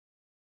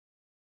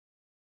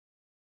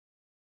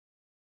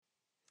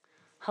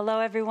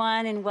Hello,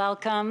 everyone, and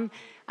welcome.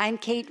 I'm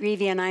Kate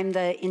Reevy, and I'm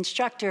the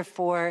instructor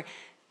for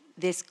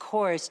this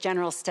course,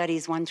 General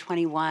Studies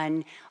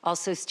 121,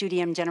 also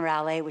Studium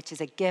Generale, which is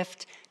a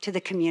gift to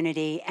the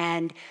community.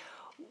 And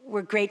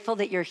we're grateful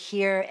that you're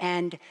here,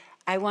 and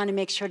I want to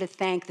make sure to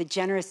thank the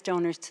generous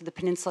donors to the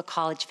Peninsula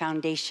College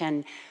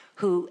Foundation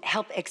who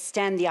help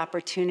extend the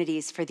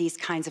opportunities for these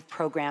kinds of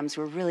programs.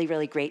 We're really,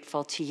 really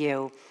grateful to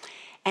you.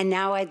 And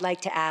now I'd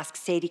like to ask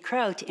Sadie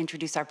Crow to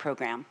introduce our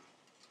program.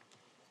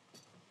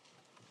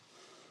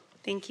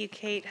 Thank you,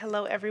 Kate.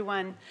 Hello,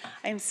 everyone.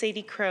 I'm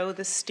Sadie Crow,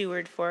 the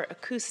steward for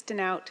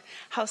Acoustonaut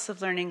House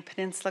of Learning,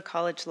 Peninsula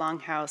College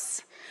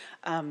Longhouse,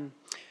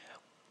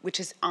 which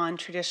is on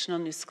traditional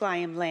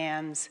Musqueam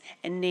lands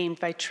and named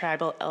by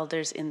tribal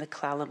elders in the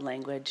Klallam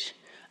language.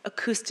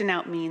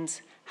 Acoustonaut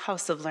means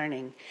house of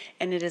learning,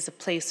 and it is a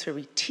place where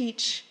we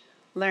teach,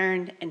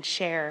 learn, and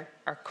share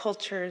our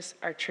cultures,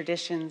 our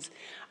traditions,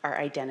 our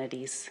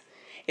identities.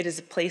 It is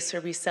a place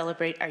where we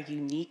celebrate our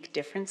unique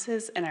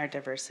differences and our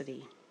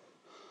diversity.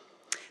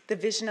 The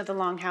vision of the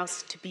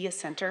Longhouse to be a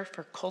center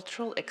for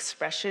cultural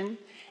expression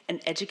and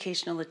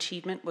educational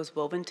achievement was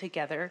woven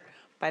together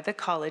by the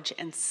college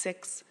and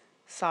 6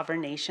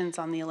 sovereign nations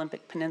on the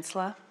Olympic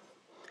Peninsula: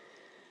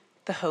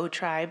 the Hoh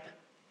tribe,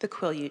 the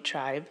Quileute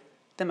tribe,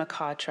 the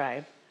Makah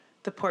tribe,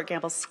 the Port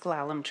Gamble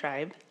S'Klallam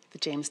tribe, the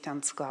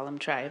Jamestown S'Klallam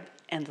tribe,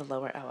 and the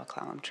Lower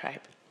Awaklallam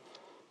tribe.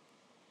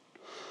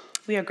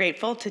 We are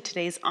grateful to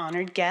today's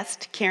honored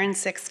guest, Karen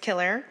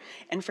Sixkiller,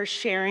 and for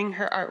sharing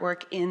her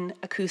artwork in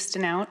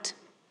Acoustonaut.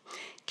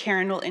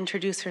 Karen will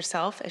introduce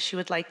herself as she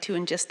would like to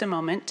in just a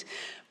moment,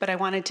 but I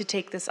wanted to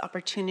take this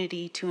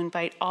opportunity to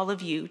invite all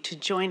of you to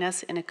join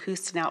us in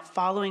Acoustonaut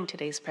following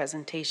today's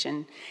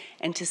presentation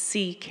and to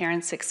see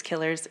Karen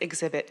Sixkiller's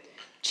exhibit,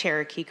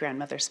 Cherokee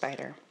Grandmother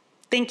Spider.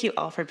 Thank you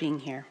all for being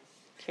here.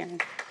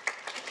 Karen.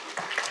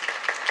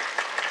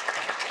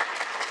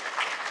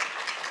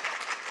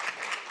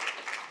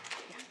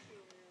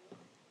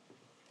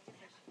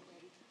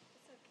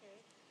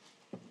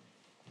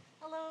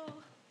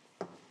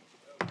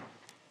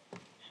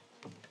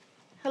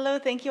 Hello,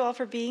 thank you all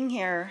for being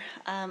here.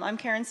 I'm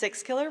Karen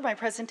Sixkiller. My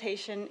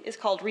presentation is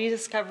called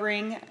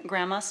Rediscovering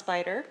Grandma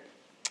Spider.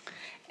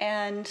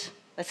 And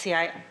let's see,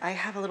 I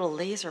have a little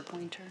laser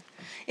pointer.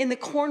 In the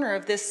corner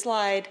of this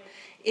slide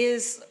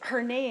is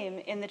her name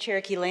in the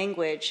Cherokee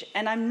language,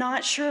 and I'm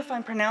not sure if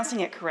I'm pronouncing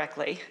it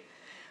correctly,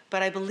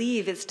 but I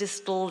believe it's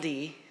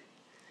Dilsdohdi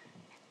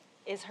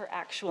is her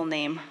actual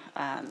name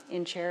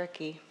in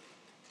Cherokee.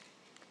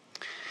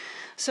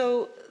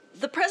 So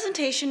the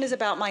presentation is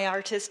about my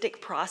artistic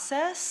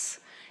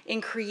process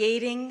in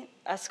creating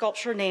a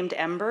sculpture named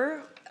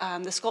Ember.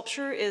 The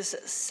sculpture is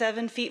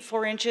 7 feet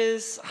 4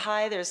 inches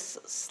high. There's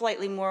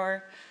slightly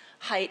more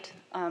height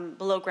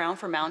below ground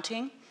for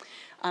mounting.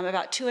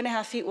 About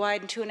 2.5 feet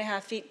wide and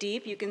 2.5 feet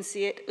deep. You can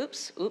see it.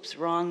 Oops,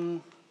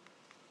 wrong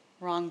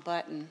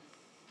button.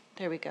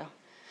 There we go.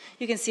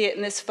 You can see it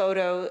in this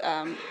photo,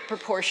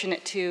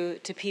 proportionate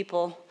to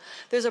people.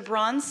 There's a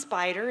bronze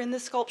spider in the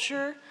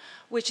sculpture,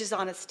 which is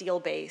on a steel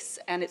base,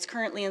 and it's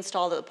currently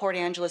installed at the Port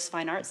Angeles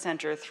Fine Arts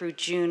Center through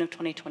June of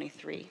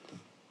 2023.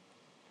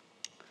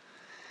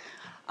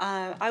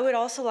 I would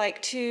also like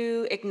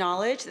to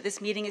acknowledge that this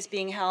meeting is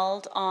being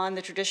held on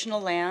the traditional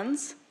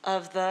lands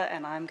of the,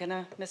 and I'm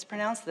gonna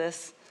mispronounce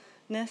this,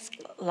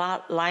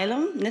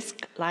 Nisquelallam,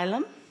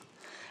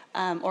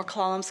 or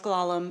Klallam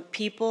S'Klallam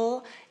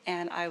people,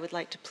 and I would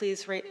like to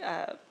please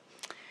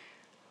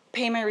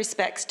pay my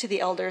respects to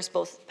the elders,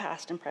 both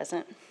past and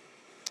present.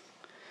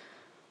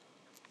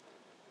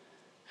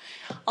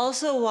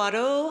 Also,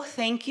 Wado,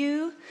 thank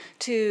you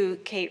to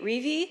Kate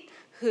Reevy,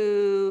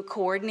 who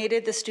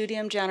coordinated the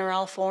Studium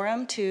Generale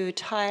Forum, to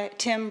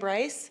Tim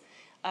Bryce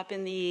up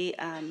in the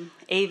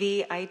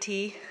AV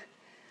IT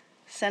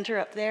center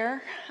up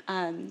there,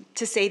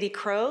 to Sadie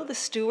Crow, the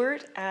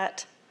steward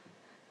at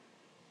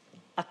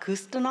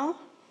Acoustonaut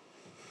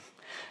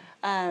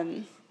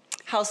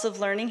House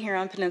of Learning here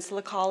on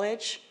Peninsula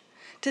College,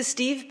 to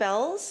Steve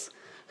Bells,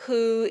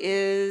 who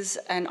is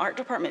an art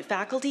department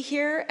faculty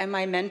here and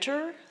my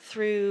mentor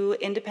through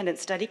independent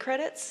study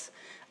credits.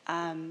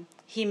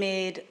 He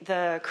made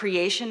the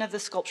creation of the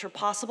sculpture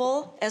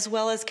possible, as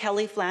well as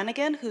Kelly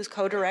Flanagan, who's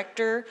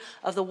co-director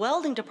of the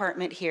welding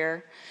department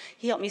here.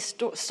 He helped me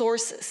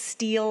source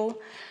steel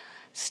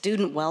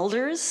student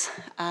welders,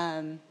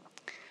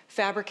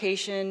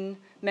 fabrication,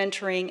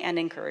 mentoring, and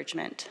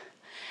encouragement.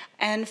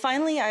 And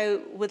finally, I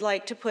would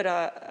like to put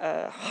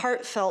a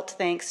heartfelt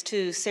thanks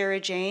to Sarah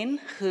Jane,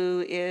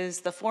 who is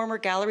the former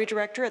gallery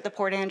director at the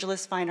Port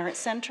Angeles Fine Arts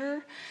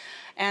Center,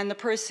 and the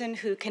person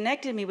who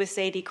connected me with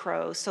Sadie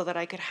Crow so that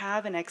I could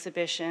have an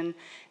exhibition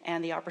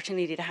and the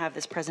opportunity to have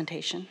this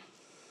presentation.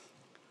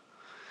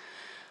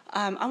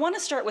 I want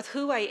to start with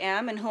who I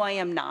am and who I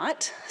am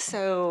not.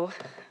 So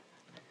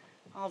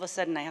all of a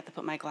sudden I have to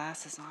put my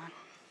glasses on.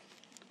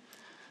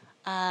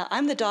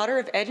 I'm the daughter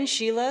of Ed and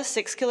Sheila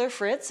Sixkiller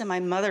Fritz, and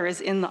my mother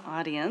is in the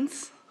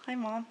audience. Hi,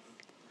 Mom.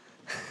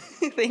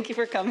 Thank you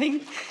for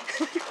coming.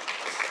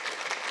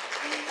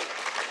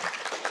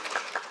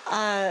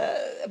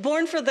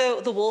 born for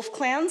the Wolf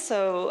clan,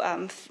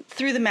 so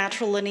through the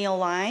matrilineal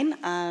line,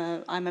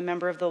 I'm a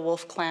member of the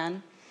Wolf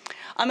clan.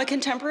 I'm a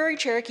contemporary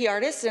Cherokee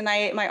artist, and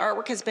my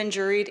artwork has been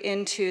juried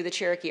into the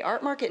Cherokee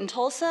Art Market in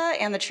Tulsa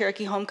and the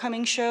Cherokee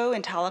Homecoming Show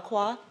in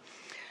Tahlequah.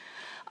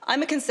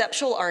 I'm a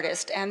conceptual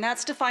artist, and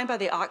that's defined by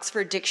the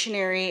Oxford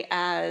Dictionary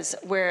as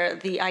where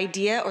the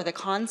idea or the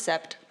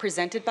concept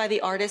presented by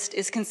the artist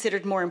is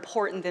considered more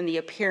important than the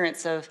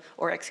appearance of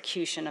or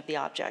execution of the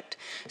object.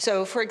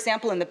 So, for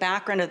example, in the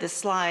background of this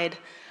slide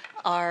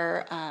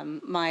are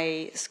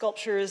my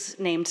sculptures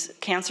named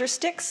cancer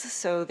sticks.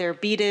 So they're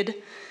beaded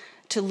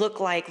to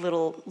look like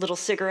little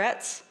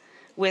cigarettes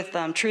with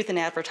truth in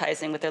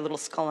advertising with their little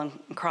skull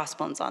and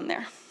crossbones on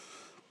there.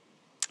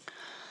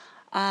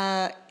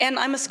 And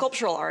I'm a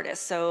sculptural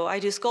artist, so I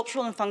do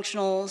sculptural and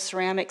functional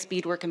ceramics,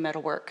 beadwork, and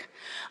metalwork.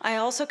 I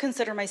also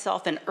consider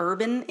myself an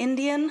urban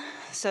Indian,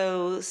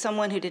 so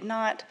someone who did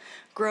not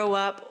grow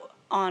up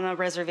on a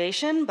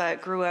reservation,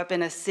 but grew up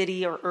in a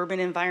city or urban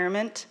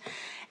environment,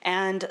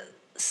 and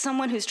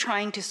someone who's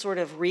trying to sort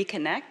of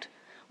reconnect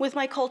with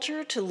my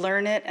culture, to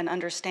learn it and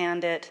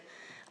understand it,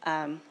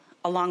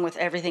 along with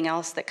everything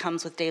else that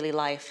comes with daily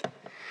life.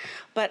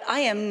 But I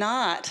am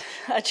not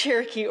a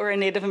Cherokee or a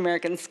Native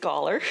American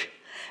scholar,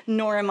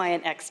 nor am I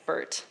an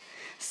expert.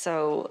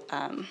 So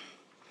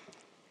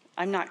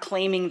I'm not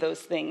claiming those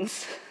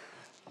things.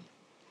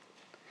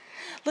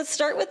 Let's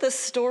start with the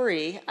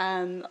story.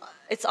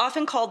 It's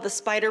often called the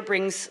spider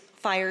brings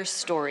fire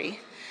story.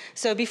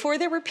 So before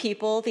there were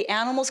people, the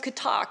animals could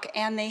talk,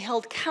 and they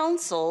held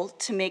council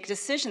to make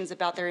decisions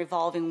about their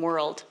evolving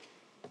world.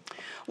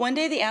 One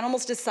day, the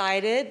animals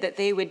decided that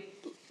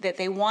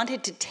they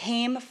wanted to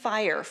tame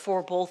fire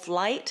for both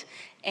light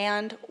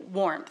and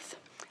warmth.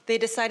 They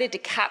decided to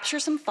capture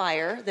some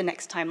fire the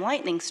next time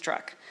lightning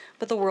struck,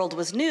 but the world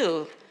was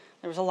new.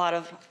 There was a lot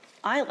of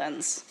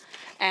islands,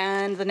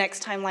 and the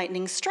next time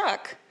lightning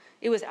struck,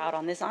 it was out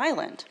on this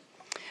island.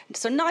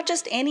 So not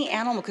just any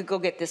animal could go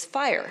get this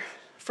fire.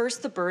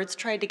 First, the birds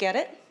tried to get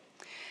it,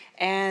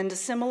 and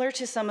similar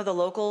to some of the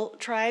local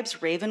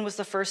tribes, Raven was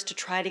the first to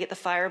try to get the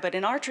fire, but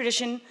in our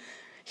tradition,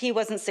 he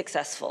wasn't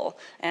successful,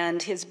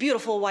 and his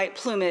beautiful white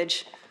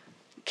plumage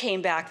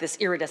came back this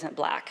iridescent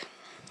black.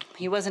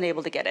 He wasn't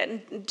able to get it.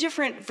 And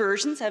different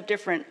versions have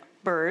different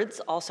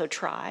birds also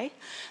try.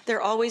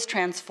 They're always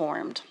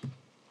transformed.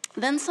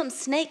 Then some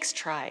snakes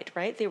tried,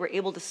 right? They were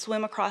able to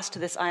swim across to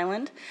this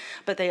island,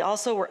 but they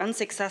also were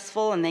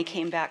unsuccessful, and they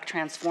came back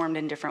transformed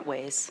in different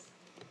ways.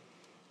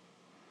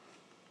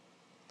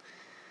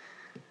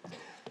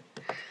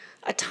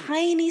 A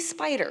tiny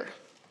spider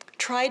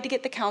tried to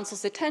get the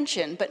council's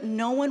attention, but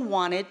no one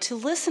wanted to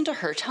listen to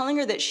her, telling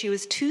her that she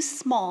was too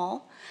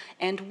small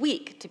and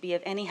weak to be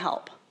of any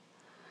help.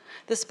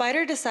 The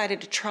spider decided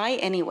to try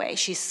anyway.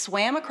 She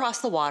swam across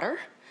the water.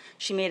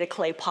 She made a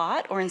clay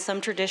pot, or in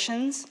some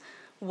traditions,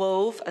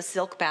 wove a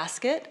silk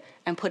basket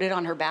and put it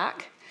on her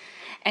back.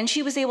 And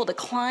she was able to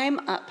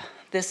climb up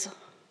this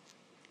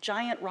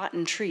giant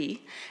rotten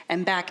tree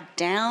and back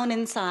down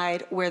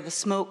inside where the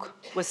smoke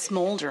was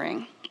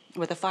smoldering,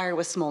 where the fire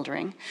was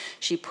smoldering.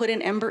 She put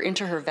an ember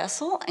into her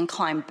vessel and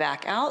climbed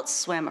back out,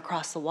 swam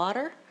across the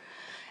water,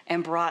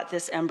 and brought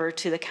this ember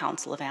to the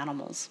Council of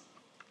Animals.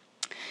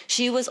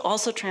 She was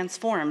also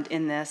transformed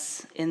in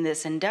this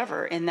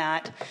endeavor, in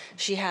that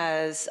she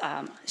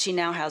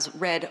now has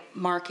red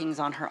markings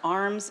on her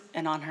arms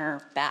and on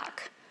her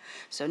back.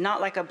 So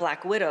not like a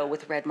black widow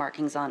with red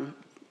markings on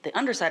the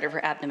underside of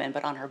her abdomen,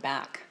 but on her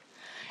back.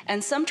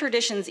 And some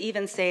traditions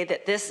even say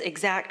that this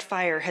exact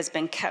fire has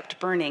been kept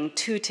burning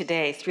to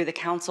today through the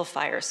council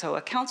fire. So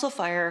a council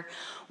fire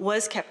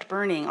was kept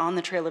burning on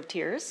the Trail of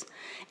Tears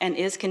and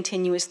is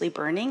continuously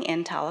burning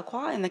in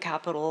Tahlequah, in the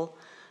capital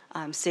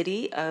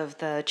city of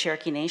the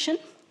Cherokee Nation.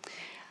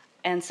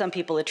 And some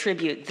people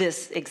attribute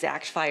this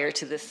exact fire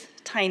to this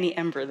tiny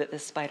ember that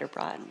this spider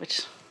brought,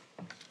 which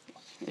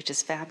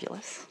is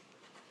fabulous.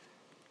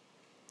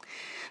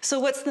 So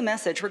what's the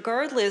message?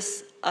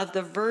 Regardless of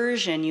the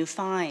version you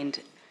find,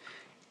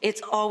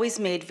 it's always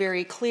made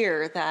very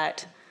clear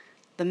that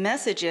the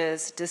message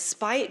is,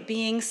 despite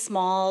being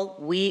small,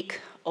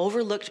 weak,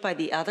 overlooked by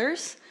the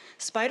others,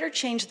 Spider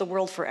changed the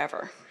world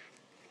forever.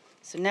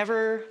 So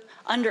never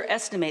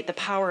underestimate the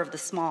power of the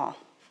small.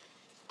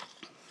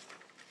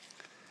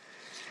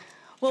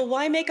 Well,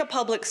 why make a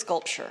public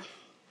sculpture?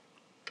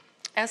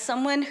 As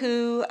someone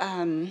who,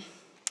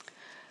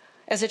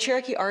 as a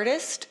Cherokee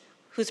artist,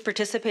 who's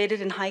participated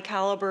in high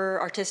caliber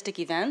artistic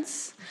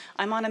events,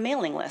 I'm on a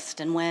mailing list,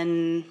 and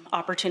when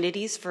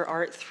opportunities for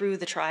art through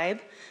the tribe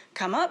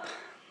come up,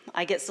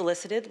 I get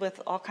solicited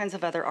with all kinds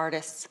of other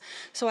artists.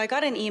 So I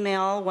got an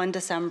email one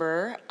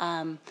December,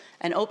 an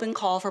open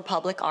call for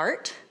public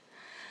art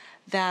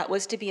that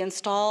was to be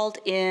installed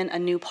in a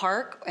new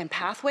park and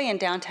pathway in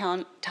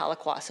downtown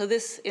Tahlequah. So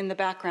this in the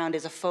background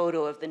is a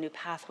photo of the new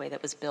pathway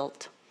that was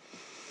built.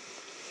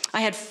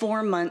 I had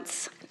 4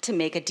 months to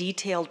make a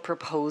detailed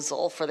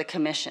proposal for the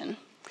commission.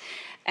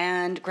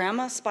 And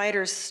Grandma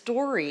Spider's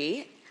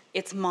story,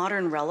 its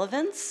modern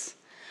relevance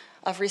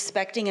of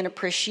respecting and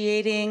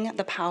appreciating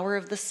the power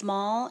of the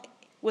small,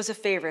 was a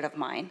favorite of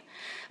mine.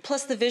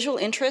 Plus the visual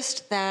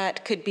interest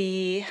that could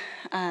be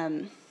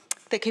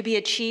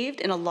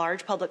achieved in a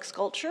large public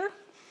sculpture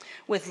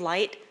with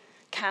light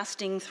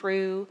casting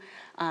through,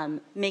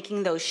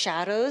 making those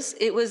shadows.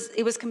 It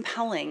was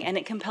compelling, and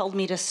it compelled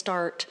me to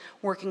start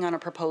working on a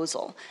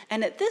proposal.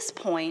 And at this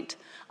point,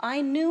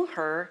 I knew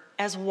her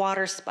as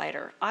Water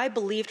Spider. I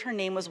believed her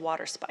name was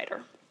Water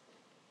Spider.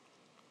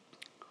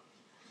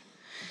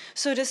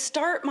 So to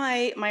start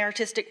my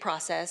artistic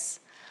process,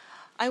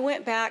 I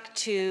went back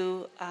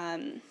to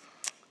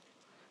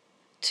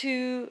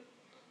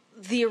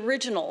the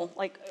original,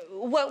 like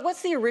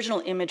what's the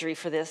original imagery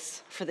for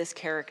this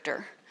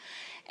character?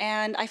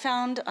 And I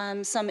found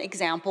some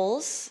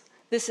examples.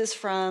 This is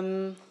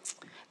from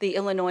the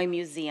Illinois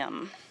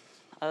Museum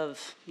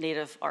of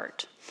Native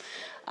Art.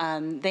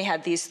 They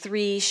had these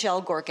 3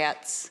 shell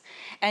gorgets,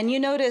 and you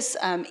notice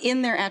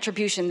in their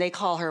attribution they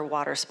call her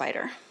Water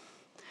Spider.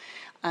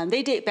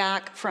 They date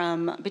back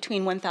from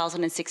between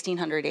 1000 and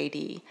 1600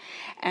 AD.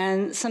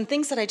 And some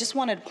things that I just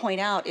wanted to point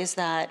out is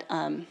that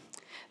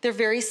they're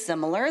very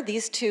similar.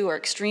 These 2 are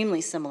extremely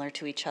similar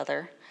to each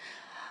other.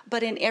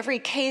 But in every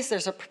case,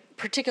 there's a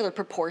particular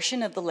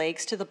proportion of the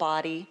legs to the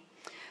body.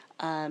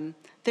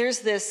 There's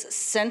this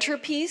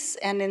centerpiece,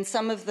 and in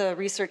some of the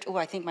research,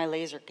 I think my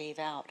laser gave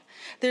out.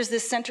 There's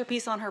this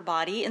centerpiece on her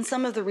body, and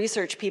some of the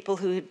research people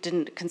who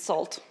didn't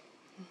consult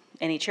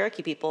any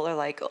Cherokee people are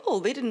like,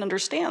 they didn't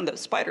understand that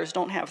spiders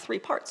don't have 3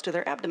 parts to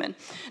their abdomen.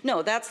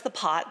 No, that's the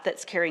pot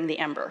that's carrying the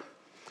ember.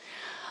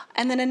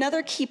 And then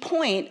another key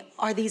point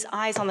are these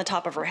eyes on the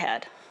top of her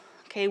head,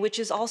 okay, which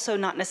is also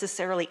not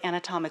necessarily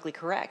anatomically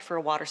correct for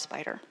a water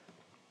spider.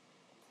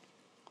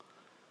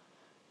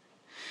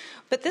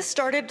 But this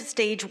started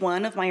stage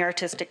 1 of my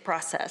artistic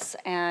process,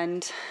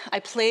 and I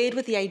played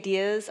with the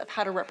ideas of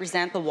how to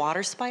represent the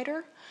water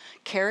spider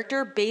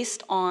character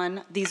based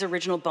on these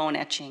original bone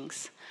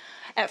etchings.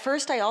 At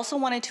first, I also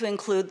wanted to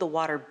include the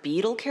water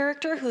beetle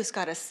character, who's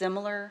got a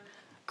similar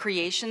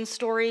creation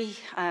story.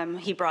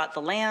 He brought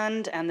the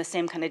land and the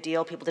same kind of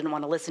deal. People didn't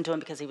want to listen to him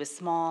because he was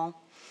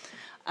small.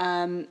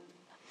 And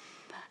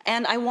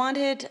I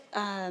wanted,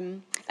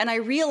 and I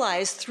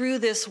realized through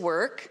this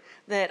work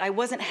that I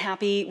wasn't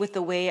happy with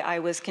the way I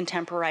was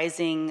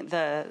contemporizing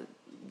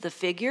the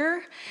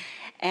figure,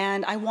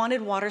 and I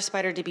wanted Water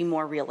Spider to be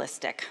more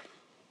realistic.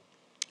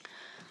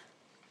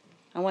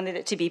 I wanted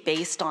it to be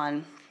based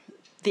on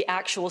the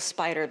actual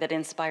spider that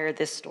inspired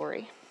this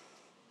story.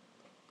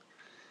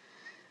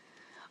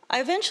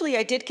 I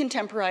did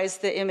contemporize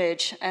the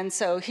image, and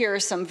so here are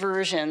some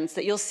versions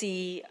that you'll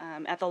see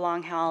at the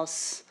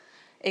Longhouse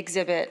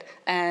exhibit,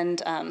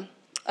 and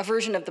a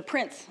version of the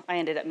prints I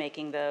ended up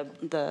making,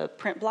 the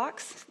print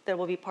blocks that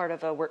will be part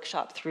of a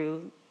workshop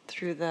through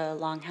the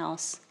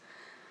Longhouse.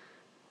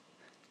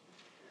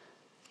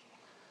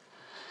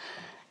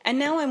 And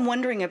now I'm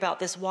wondering about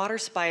this water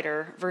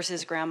spider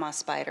versus grandma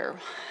spider.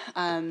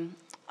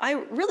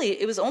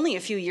 It was only a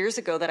few years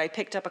ago that I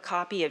picked up a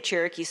copy of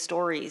Cherokee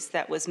Stories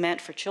that was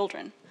meant for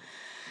children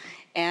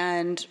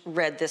and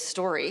read this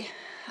story.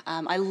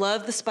 I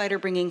love the Spider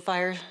Bringing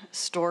Fire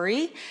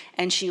story,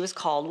 and she was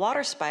called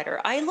Water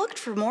Spider. I looked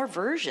for more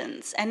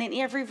versions, and in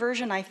every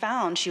version I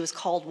found, she was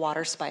called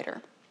Water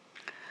Spider.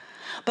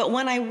 But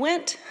when I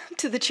went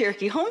to the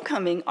Cherokee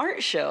Homecoming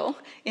art show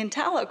in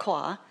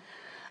Tahlequah,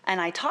 and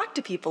I talked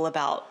to people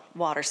about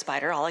Water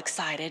Spider, all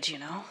excited,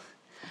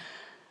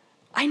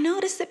 I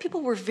noticed that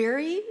people were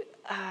very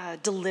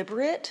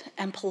deliberate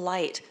and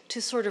polite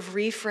to sort of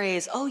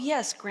rephrase, oh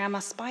yes, Grandma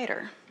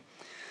Spider.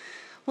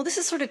 Well, this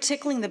is sort of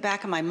tickling the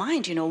back of my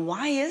mind,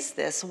 why is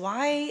this?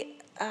 Why,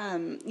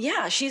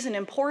 she's an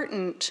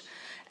important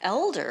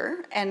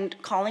elder, and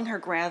calling her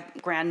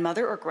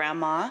grandmother or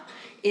grandma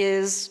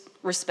is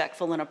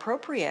respectful and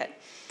appropriate.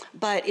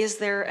 But is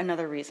there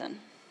another reason?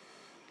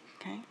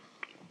 Okay.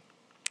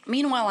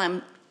 Meanwhile,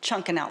 I'm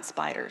chunking out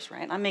spiders,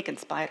 right? I'm making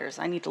spiders.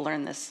 I need to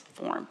learn this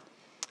form.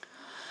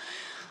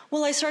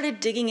 Well, I started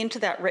digging into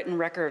that written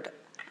record.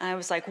 I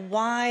was like,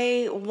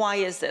 why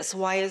is this?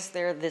 Why is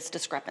there this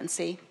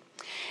discrepancy?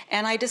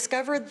 And I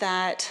discovered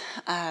that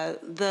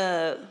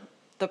the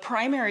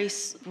primary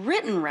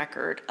written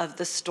record of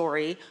the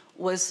story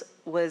was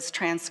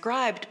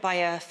transcribed by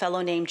a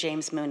fellow named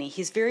James Mooney.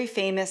 He's very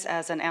famous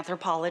as an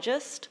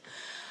anthropologist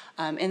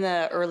in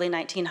the early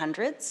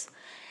 1900s.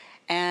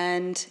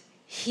 And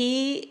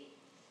he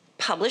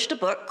published a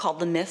book called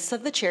The Myths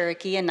of the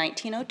Cherokee in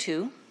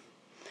 1902,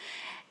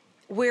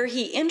 where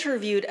he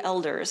interviewed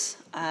elders,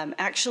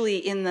 actually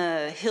in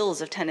the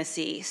hills of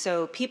Tennessee.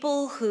 So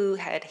people who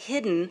had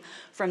hidden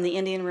from the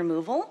Indian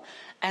removal,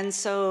 and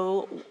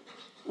so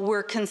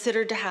were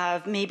considered to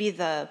have maybe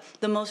the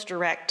most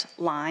direct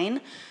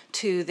line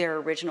to their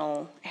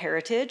original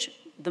heritage,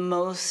 the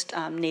most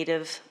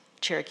native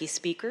Cherokee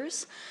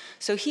speakers.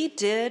 So he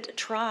did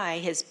try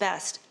his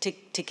best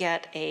to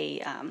get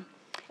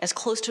as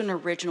close to an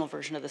original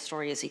version of the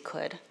story as he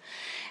could.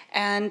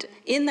 And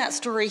in that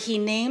story, he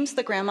names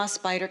the Grandma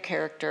Spider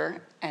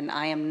character, and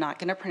I am not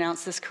going to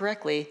pronounce this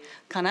correctly,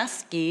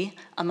 Kanaski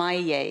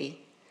Amaye.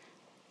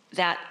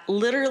 that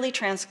literally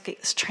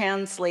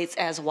translates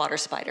as water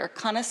spider.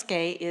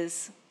 Kanaske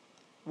is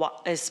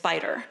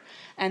spider,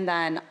 and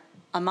then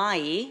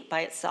amai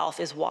by itself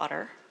is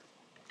water.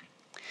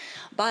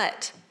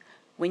 But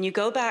when you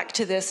go back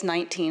to this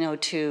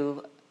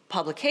 1902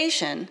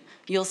 publication,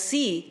 you'll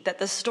see that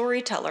the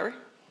storyteller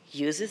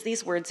uses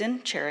these words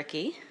in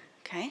Cherokee,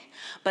 okay,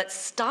 but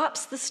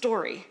stops the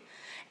story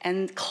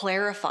and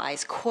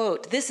clarifies,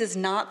 quote, "This is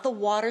not the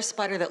water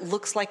spider that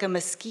looks like a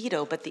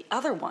mosquito, but the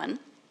other one,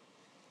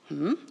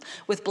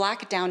 with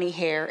black downy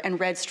hair and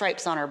red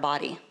stripes on her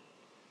body."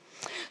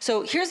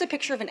 So here's a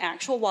picture of an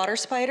actual water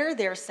spider.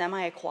 They're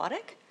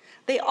semi-aquatic.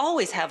 They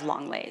always have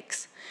long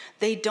legs.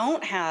 They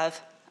don't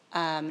have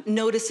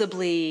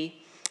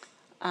noticeably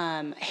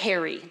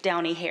hairy,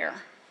 downy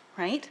hair,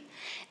 right?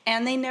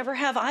 And they never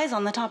have eyes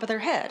on the top of their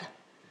head.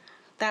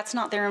 That's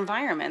not their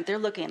environment. They're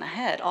looking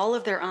ahead. All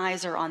of their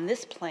eyes are on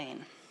this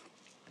plane.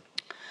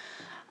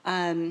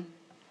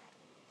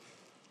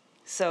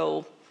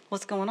 So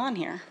what's going on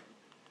here?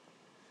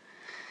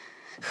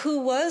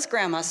 Who was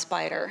Grandma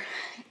Spider?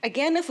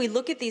 Again, if we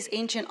look at these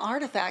ancient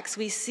artifacts,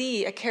 we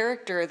see a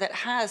character that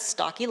has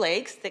stocky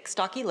legs, thick,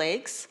 stocky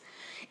legs.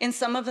 In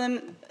some of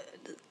them,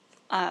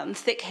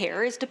 thick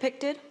hair is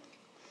depicted.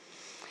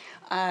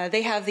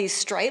 They have these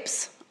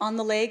stripes on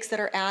the legs that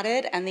are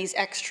added, and these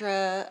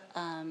extra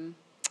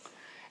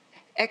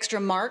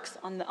marks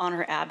on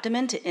her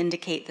abdomen to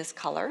indicate this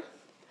color.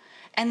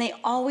 And they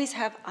always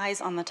have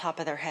eyes on the top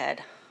of their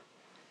head,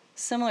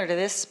 similar to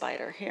this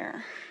spider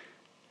here.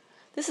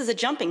 This is a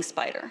jumping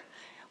spider.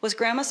 Was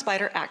Grandma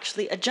Spider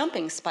actually a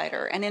jumping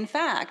spider? And in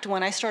fact,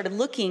 when I started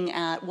looking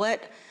at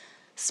what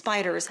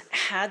spiders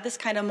had this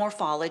kind of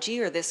morphology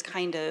or this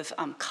kind of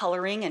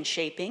coloring and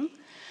shaping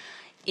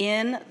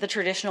in the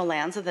traditional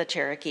lands of the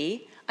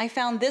Cherokee, I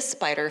found this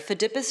spider,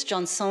 Phidippus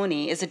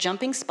johnsoni, is a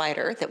jumping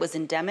spider that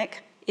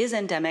is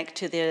endemic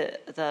to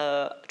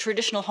the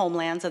traditional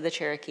homelands of the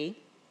Cherokee.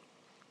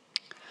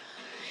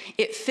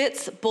 It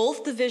fits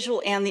both the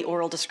visual and the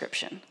oral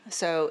description.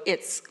 So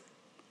it's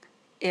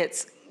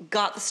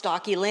got the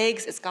stocky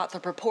legs, it's got the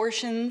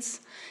proportions,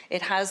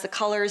 it has the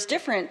colors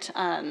different.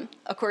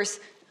 Of course,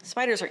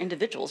 spiders are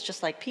individuals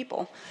just like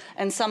people,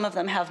 and some of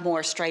them have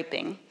more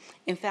striping.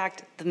 In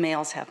fact, the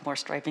males have more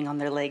striping on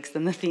their legs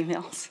than the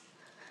females.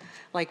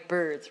 Like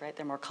birds, right?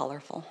 They're more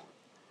colorful.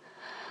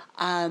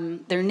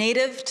 They're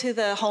native to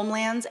the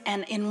homelands,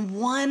 and in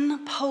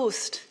one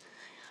post,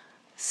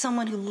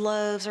 someone who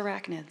loves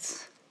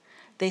arachnids,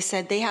 they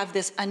said they have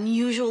this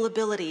unusual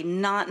ability,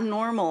 not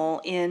normal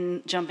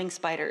in jumping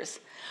spiders,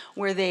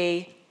 where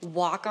they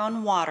walk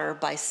on water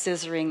by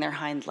scissoring their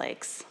hind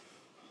legs.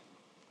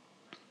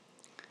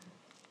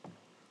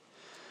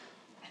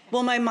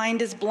 Well, my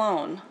mind is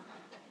blown,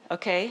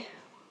 okay?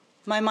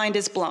 My mind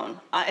is blown.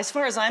 As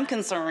far as I'm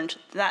concerned,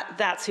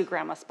 that's who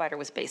Grandma Spider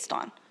was based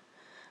on.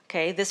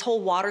 Okay, this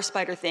whole water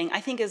spider thing, I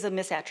think, is a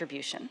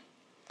misattribution.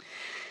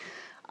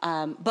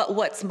 But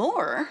what's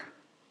more,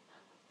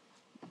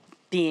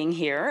 being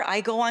here, I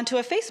go onto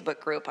a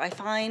Facebook group. I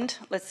find,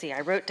 let's see,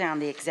 I wrote down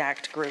the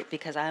exact group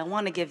because I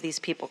want to give these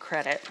people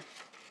credit.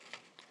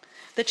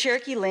 The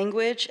Cherokee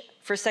Language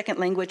for Second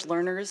Language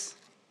Learners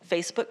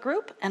Facebook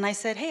group, and I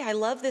said, hey, I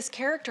love this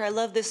character, I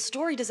love this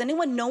story. Does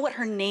anyone know what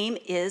her name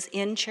is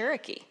in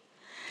Cherokee?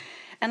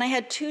 And I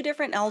had 2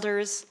 different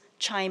elders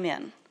chime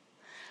in.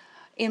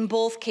 In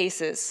both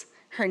cases,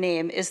 her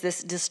name is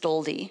this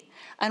Dilsdohdi.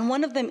 And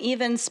one of them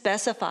even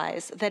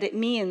specifies that it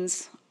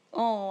means,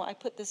 I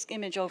put this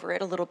image over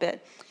it a little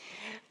bit,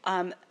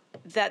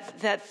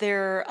 that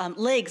their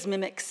legs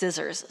mimic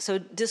scissors. So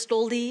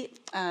Dilsdohdi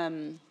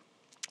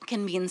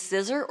can mean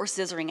scissor or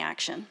scissoring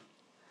action.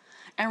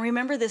 And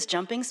remember, this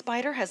jumping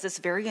spider has this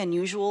very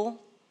unusual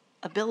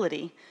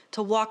ability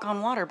to walk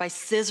on water by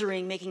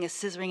scissoring, making a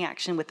scissoring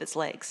action with its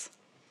legs.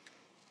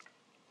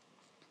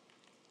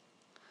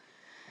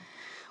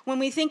 When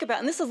we think about,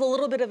 and this is a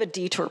little bit of a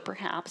detour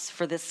perhaps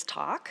for this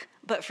talk,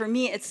 but for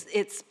me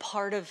it's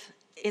part of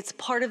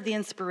the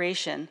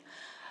inspiration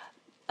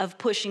of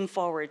pushing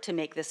forward to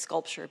make this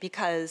sculpture,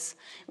 because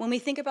when we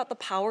think about the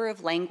power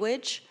of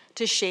language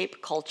to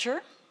shape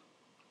culture,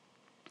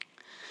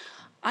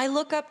 I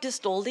look up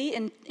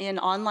Dilsdohdi in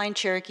online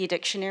Cherokee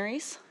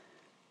dictionaries,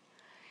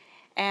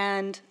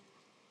 and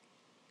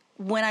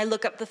when I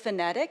look up the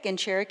phonetic in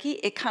Cherokee,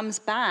 it comes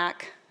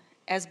back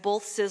as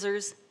both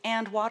scissors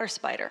and water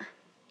spider.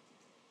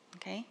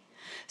 Okay,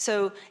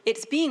 so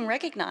it's being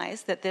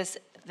recognized that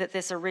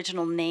this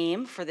original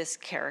name for this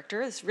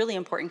character, this really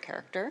important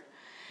character,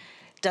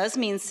 does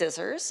mean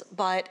scissors,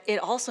 but it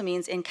also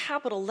means, in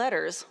capital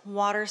letters,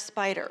 water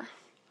spider.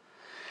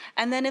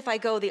 And then if I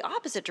go the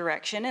opposite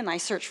direction and I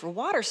search for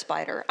water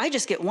spider, I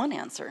just get one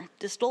answer,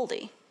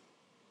 Dilsdohdi.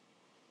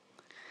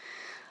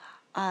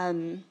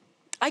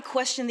 I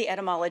question the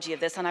etymology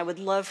of this, and I would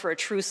love for a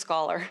true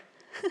scholar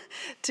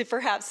to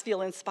perhaps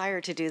feel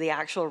inspired to do the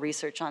actual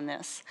research on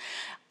this.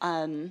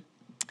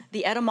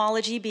 The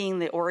etymology being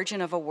the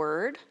origin of a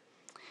word.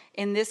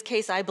 In this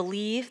case, I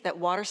believe that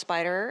water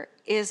spider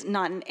is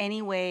not in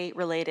any way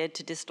related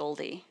to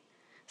Dilsdohdi.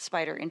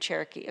 spider in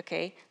Cherokee,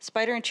 okay?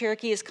 Spider in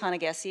Cherokee is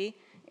Kanagesi.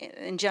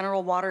 In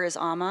general, water is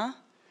Ama.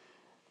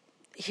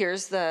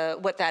 Here's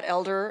what that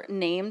elder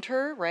named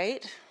her,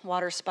 right?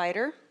 Water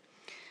spider.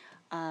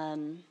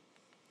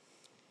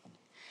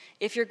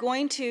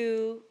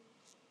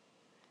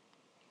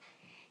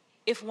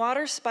 If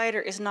water spider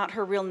is not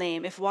her real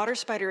name, if water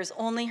spider is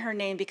only her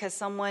name because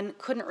someone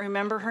couldn't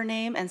remember her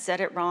name and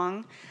said it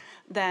wrong,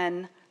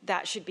 then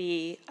that should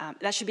be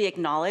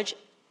acknowledged,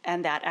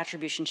 and that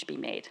attribution should be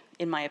made,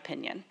 in my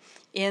opinion,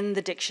 in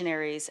the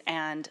dictionaries,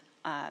 and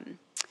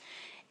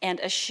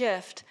a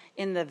shift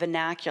in the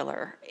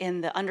vernacular,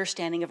 in the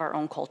understanding of our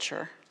own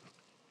culture.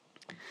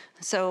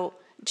 So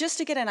just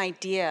to get an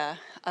idea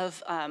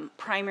of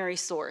primary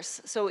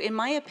source. So in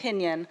my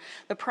opinion,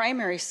 the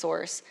primary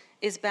source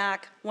is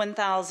back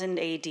 1000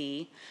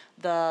 AD,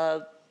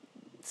 the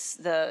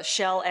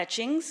shell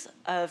etchings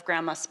of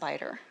Grandma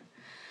Spider.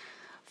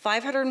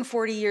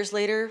 540 years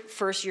later,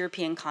 first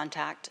European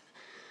contact.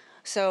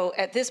 So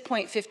at this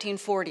point,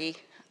 1540,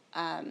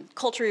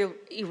 cultural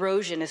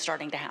erosion is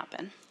starting to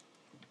happen.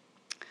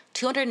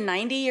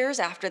 290 years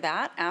after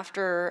that,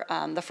 after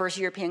the first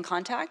European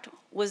contact,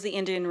 was the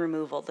Indian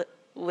removal,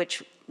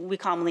 which we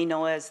commonly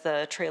know as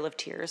the Trail of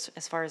Tears,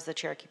 as far as the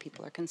Cherokee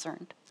people are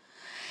concerned.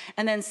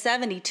 And then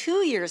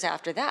 72 years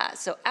after that,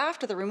 so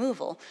after the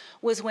removal,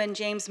 was when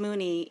James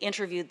Mooney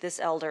interviewed this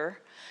elder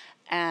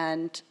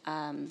and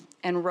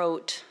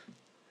wrote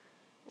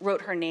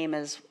her name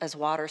as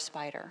Water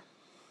Spider.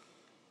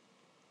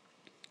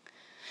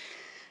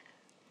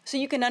 So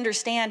you can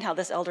understand how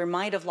this elder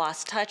might have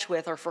lost touch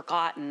with or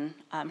forgotten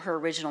her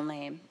original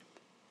name.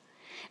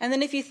 And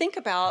then if you think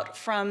about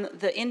from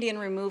the Indian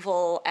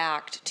Removal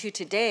Act to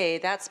today,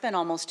 that's been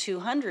almost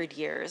 200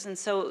 years. And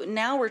so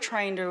now we're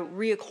trying to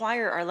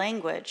reacquire our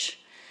language.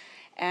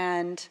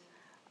 And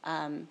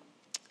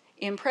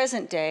in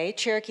present day,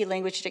 Cherokee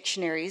language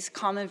dictionaries,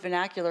 common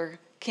vernacular,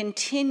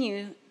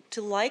 continue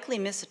to likely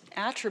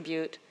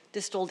misattribute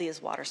Dilsdohdi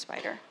as water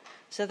spider.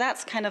 So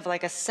that's kind of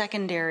like a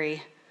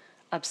secondary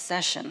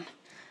obsession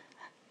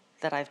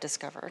that I've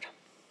discovered.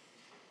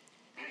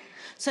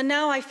 So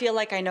now I feel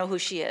like I know who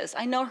she is.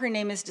 I know her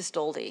name is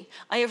Dilsdohdi.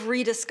 I have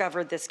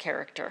rediscovered this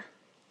character.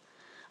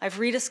 I've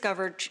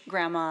rediscovered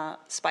Grandma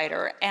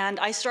Spider, and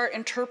I start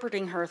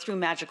interpreting her through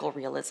magical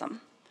realism.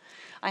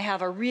 I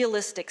have a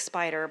realistic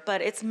spider, but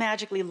it's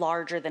magically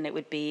larger than it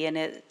would be, and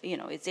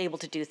it's able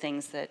to do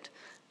things that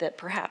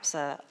perhaps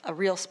a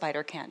real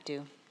spider can't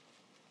do.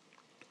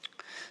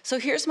 So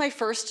here's my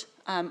first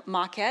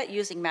maquette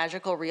using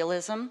magical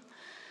realism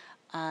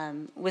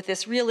with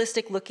this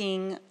realistic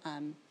looking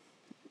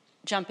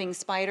jumping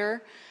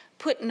spider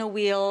put in a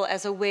wheel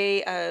as a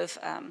way of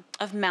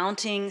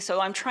mounting. So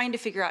I'm trying to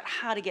figure out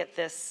how to get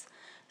this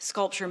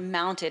sculpture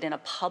mounted in a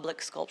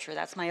public sculpture.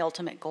 That's my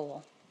ultimate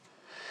goal.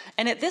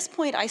 And at this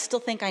point, I still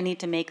think I need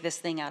to make this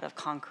thing out of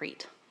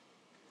concrete.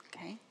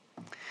 Okay.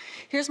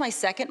 Here's my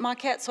second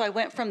maquette. So I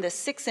went from this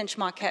 6-inch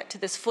maquette to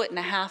this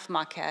 1.5-foot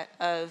maquette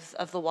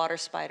of the water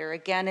spider,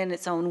 again in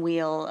its own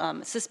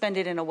wheel,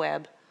 suspended in a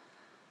web.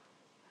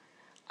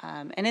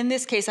 And in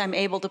this case, I'm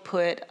able to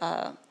put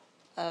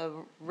a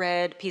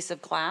red piece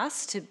of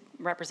glass to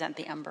represent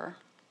the ember.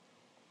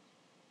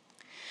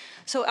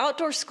 So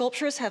outdoor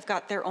sculptures have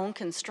got their own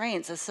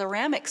constraints. A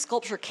ceramic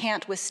sculpture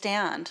can't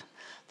withstand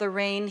the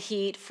rain,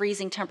 heat,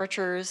 freezing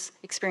temperatures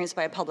experienced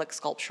by a public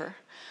sculpture.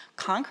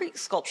 Concrete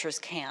sculptures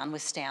can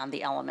withstand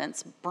the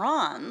elements.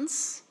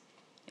 Bronze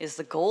is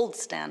the gold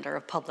standard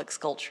of public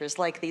sculptures,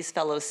 like these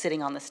fellows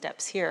sitting on the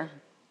steps here.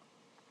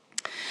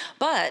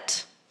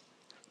 But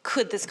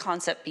could this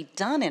concept be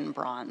done in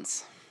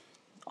bronze?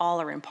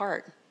 All or in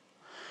part.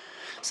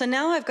 So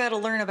now I've got to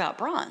learn about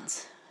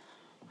bronze.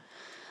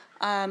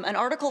 An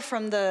article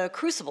from the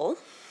Crucible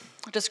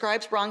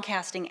describes bronze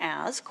casting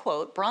as,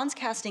 quote, bronze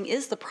casting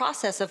is the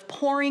process of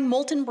pouring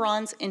molten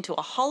bronze into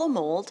a hollow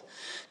mold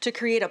to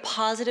create a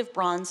positive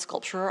bronze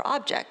sculpture or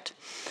object.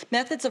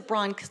 Methods of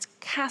bronze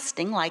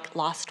casting, like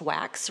lost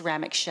wax,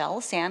 ceramic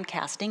shell, sand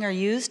casting, are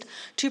used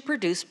to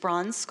produce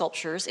bronze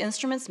sculptures,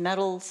 instruments,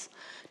 metals,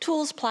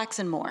 tools, plaques,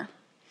 and more.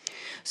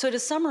 So to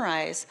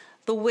summarize,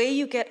 the way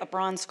you get a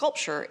bronze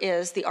sculpture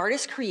is the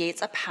artist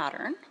creates a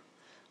pattern,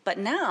 but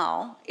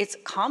now it's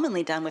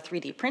commonly done with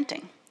 3D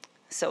printing.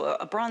 So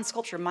a bronze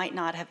sculpture might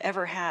not have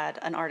ever had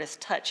an artist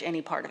touch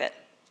any part of it.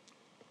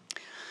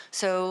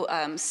 So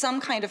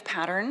some kind of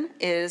pattern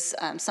is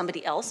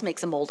somebody else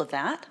makes a mold of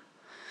that.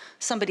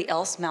 Somebody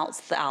else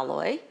melts the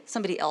alloy.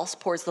 Somebody else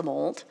pours the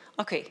mold.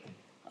 Okay,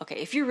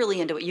 if you're really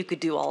into it, you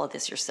could do all of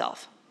this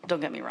yourself. Don't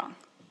get me wrong.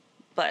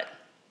 But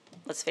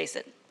let's face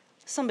it,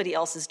 somebody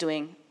else is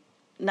doing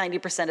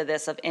 90% of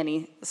this of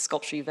any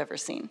sculpture you've ever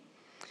seen.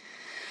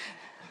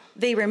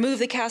 They remove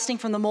the casting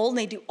from the mold and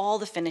they do all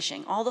the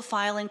finishing, all the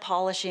filing,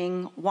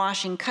 polishing,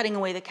 washing, cutting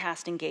away the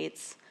casting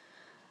gates,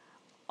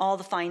 all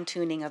the fine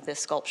tuning of this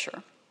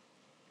sculpture.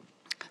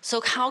 So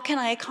how can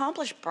I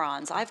accomplish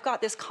bronze? I've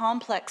got this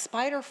complex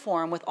spider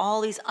form with all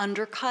these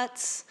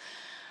undercuts,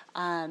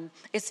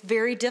 It's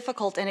very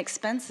difficult and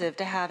expensive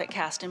to have it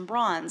cast in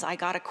bronze. I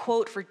got a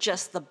quote for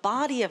just the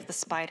body of the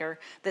spider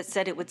that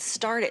said it would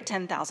start at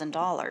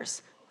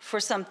 $10,000 for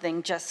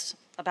something just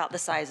about the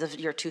size of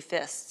your two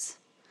fists.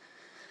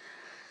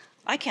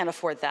 I can't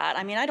afford that.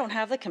 I mean, I don't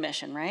have the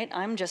commission, right?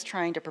 I'm just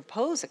trying to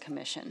propose a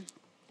commission.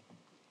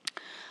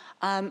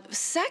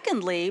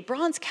 Secondly,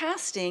 bronze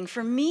casting,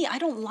 for me, I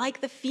don't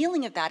like the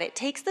feeling of that. It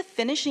takes the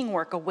finishing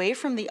work away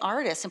from the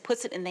artist and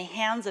puts it in the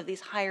hands of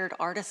these hired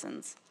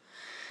artisans.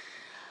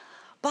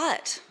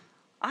 But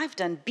I've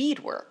done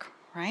beadwork,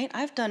 right?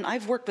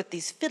 I've worked with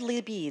these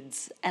fiddly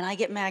beads, and I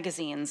get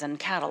magazines and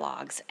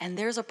catalogs, and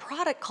there's a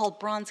product called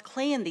bronze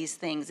clay in these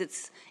things.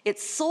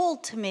 It's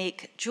sold to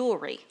make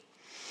jewelry.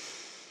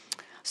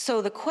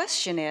 So the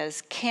question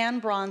is, can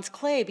bronze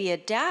clay be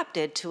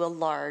adapted to a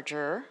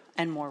larger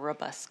and more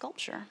robust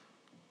sculpture?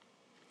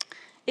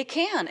 It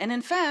can, and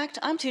in fact,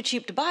 I'm too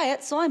cheap to buy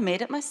it, so I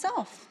made it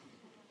myself.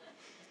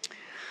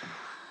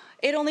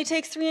 It only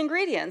takes 3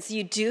 ingredients.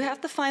 You do have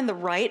to find the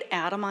right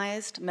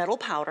atomized metal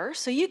powder,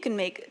 so you can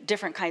make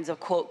different kinds of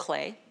quote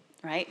clay,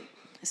 right?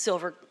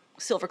 Silver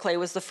clay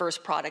was the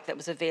first product that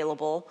was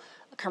available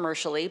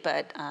commercially,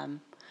 but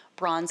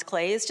bronze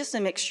clay is just a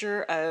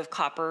mixture of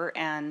copper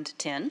and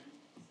tin.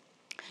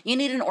 You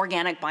need an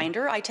organic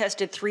binder. I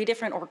tested 3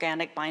 different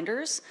organic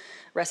binders,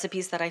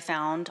 recipes that I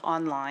found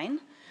online.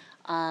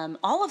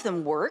 All of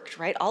them worked,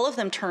 right? All of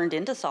them turned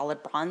into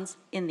solid bronze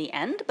in the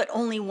end, but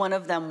only one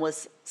of them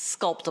was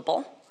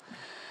sculptable.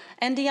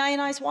 And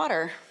deionized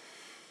water.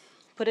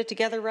 Put it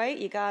together right,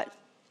 you got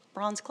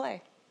bronze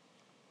clay.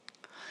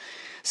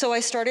 So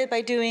I started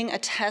by doing a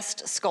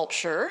test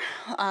sculpture.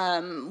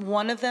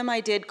 One of them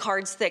I did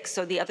cards thick.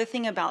 So the other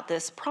thing about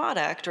this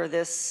product or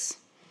this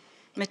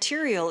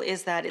material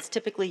is that it's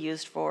typically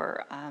used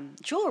for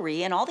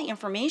jewelry, and all the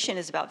information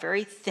is about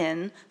very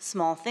thin,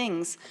 small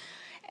things,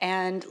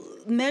 and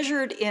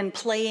measured in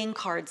playing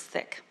cards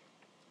thick.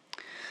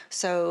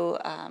 So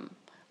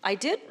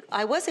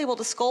I was able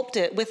to sculpt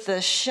it with the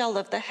shell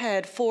of the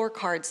head 4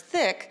 cards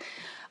thick,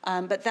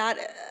 but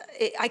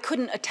I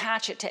couldn't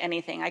attach it to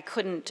anything. I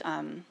couldn't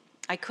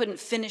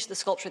finish the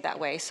sculpture that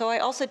way. So I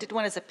also did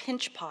one as a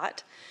pinch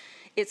pot.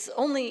 It's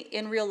only,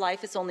 in real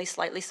life, it's only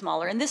slightly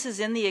smaller. And this is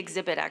in the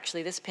exhibit,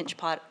 actually. This pinch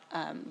pot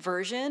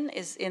version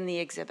is in the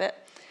exhibit.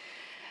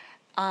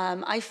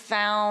 I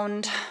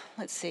found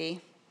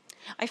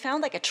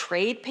like a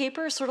trade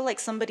paper, sort of like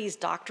somebody's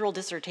doctoral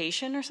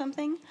dissertation or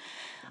something,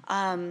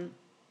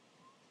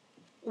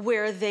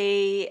 where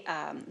they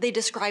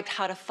described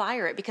how to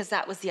fire it, because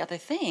that was the other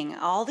thing.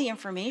 All the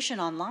information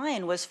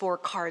online was 4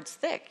 cards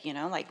thick,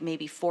 like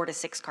maybe 4 to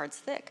 6 cards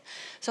thick.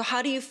 So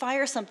how do you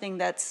fire something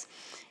that's,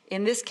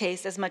 in this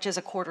case, as much as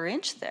a 1/4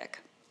 inch thick?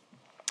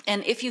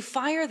 And if you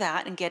fire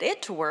that and get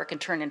it to work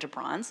and turn into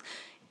bronze,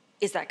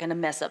 is that going to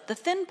mess up the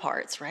thin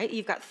parts, right?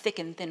 You've got thick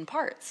and thin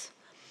parts.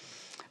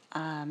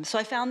 So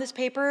I found this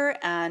paper,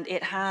 and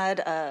it had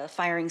a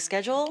firing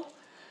schedule,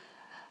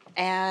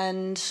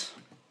 and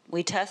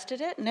we tested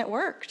it, and it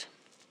worked.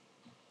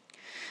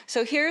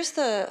 So here's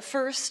the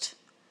first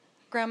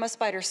Grandma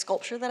Spider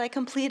sculpture that I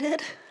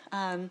completed.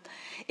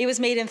 It was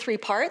made in 3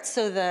 parts,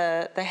 so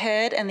the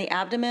head and the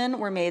abdomen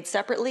were made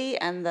separately,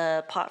 and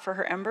the pot for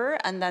her ember,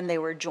 and then they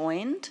were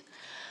joined.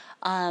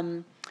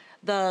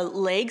 The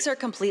legs are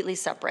completely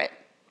separate.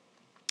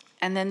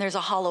 And then there's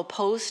a hollow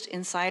post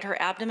inside her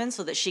abdomen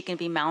so that she can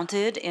be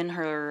mounted in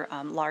her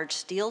large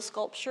steel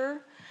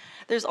sculpture.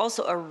 There's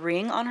also a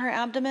ring on her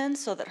abdomen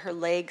so that her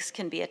legs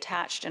can be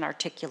attached and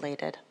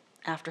articulated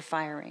after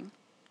firing.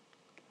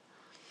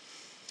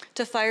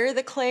 To fire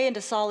the clay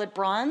into solid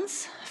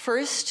bronze,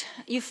 first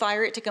you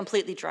fire it to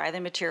completely dry the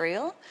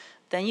material.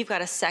 Then you've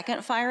got a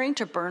second firing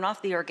to burn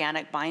off the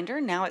organic binder.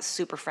 Now it's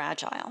super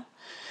fragile.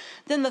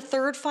 Then the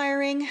third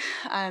firing,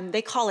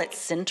 they call it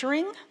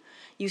sintering.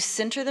 You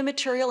sinter the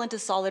material into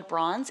solid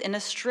bronze in a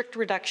strict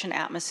reduction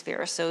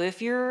atmosphere. So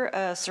if you're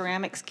a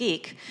ceramics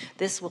geek,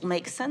 this will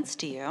make sense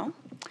to you.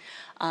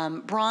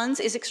 Bronze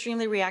is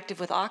extremely reactive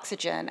with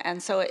oxygen,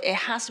 and so it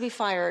has to be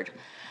fired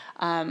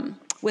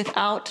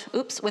without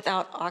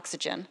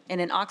oxygen,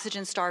 in an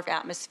oxygen-starved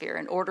atmosphere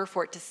in order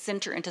for it to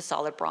sinter into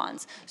solid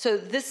bronze. So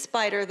this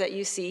spider that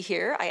you see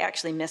here, I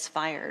actually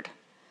misfired,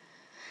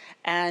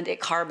 and it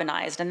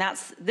carbonized. And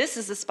this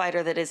is the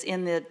spider that is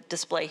in the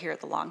display here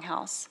at the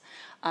Longhouse.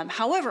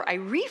 However, I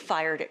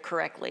refired it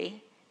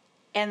correctly,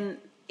 and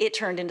it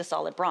turned into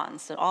solid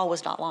bronze, so all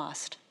was not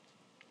lost.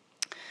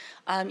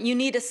 You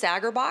need a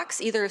sagger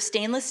box, either of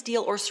stainless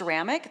steel or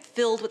ceramic,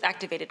 filled with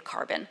activated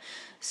carbon.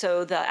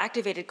 So the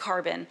activated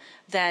carbon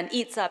then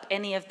eats up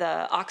any of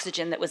the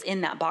oxygen that was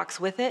in that box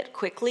with it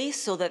quickly,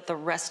 so that the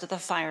rest of the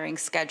firing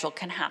schedule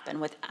can happen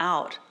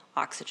without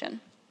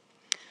oxygen.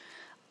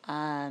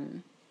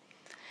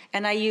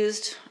 And I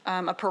used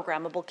a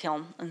programmable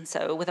kiln. And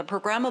so with a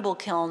programmable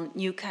kiln,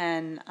 you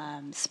can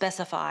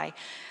specify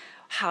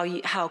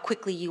how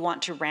quickly you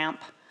want to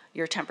ramp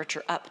your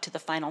temperature up to the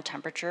final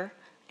temperature,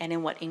 and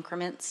in what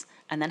increments,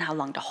 and then how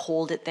long to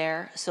hold it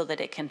there so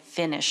that it can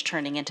finish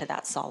turning into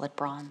that solid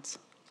bronze.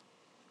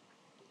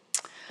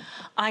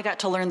 I got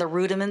to learn the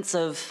rudiments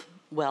of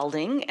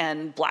welding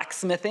and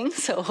blacksmithing.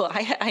 So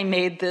I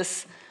made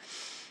this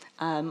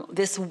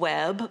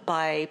web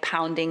by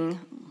pounding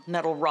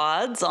metal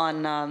rods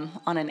on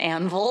an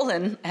anvil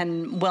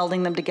and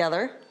welding them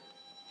together.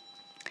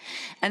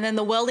 And then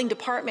the welding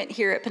department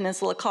here at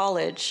Peninsula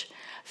College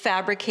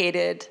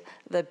fabricated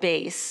the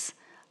base.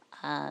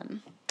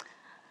 And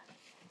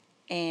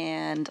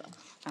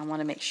I want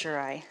to make sure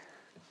I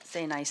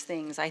say nice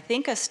things. I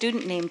think a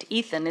student named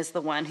Ethan is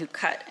the one who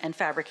cut and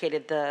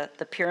fabricated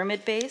the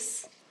pyramid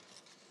base.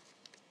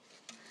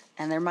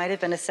 And there might have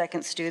been a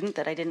second student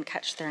that I didn't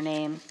catch their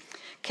name.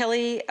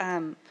 Kelly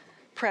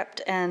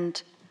prepped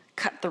and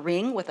cut the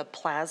ring with a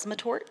plasma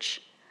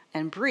torch,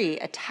 and Bree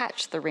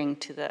attached the ring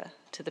to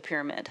the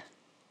pyramid.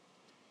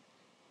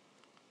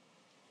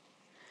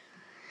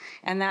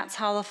 And that's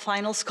how the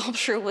final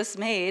sculpture was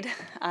made.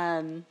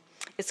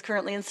 It's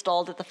currently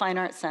installed at the Fine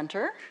Arts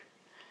Center.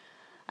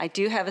 I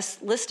do have a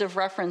list of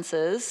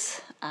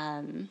references,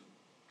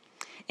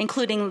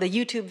 including the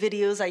YouTube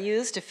videos I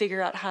used to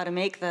figure out how to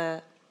make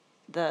the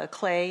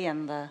clay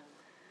and the,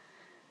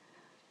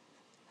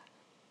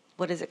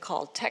 what is it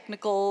called?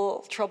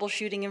 Technical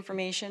troubleshooting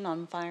information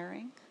on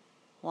firing.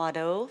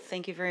 Wado,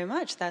 thank you very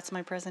much. That's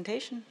my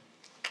presentation.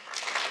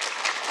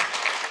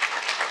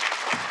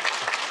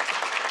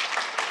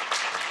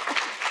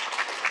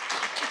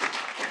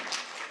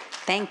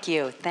 Thank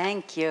you,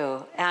 thank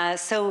you.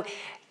 So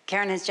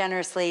Karen has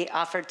generously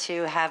offered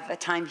to have a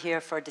time here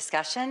for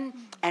discussion,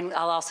 and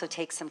I'll also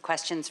take some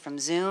questions from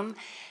Zoom.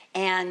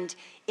 And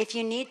if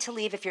you need to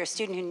leave, if you're a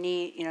student who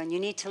you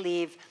need to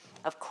leave,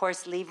 of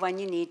course, leave when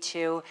you need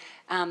to.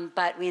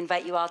 But we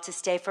invite you all to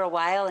stay for a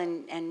while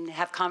and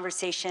have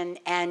conversation.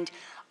 And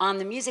on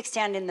the music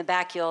stand in the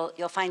back,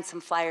 you'll find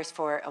some flyers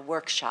for a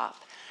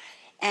workshop.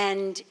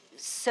 And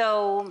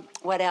so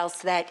what else?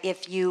 That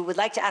if you would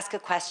like to ask a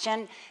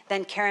question,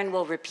 then Karen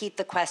will repeat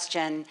the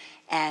question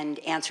and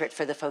answer it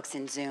for the folks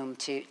in Zoom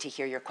to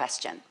hear your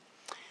question.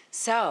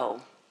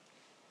 So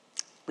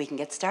we can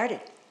get started.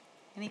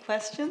 Any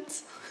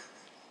questions?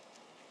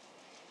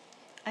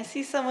 I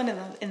see someone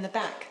in the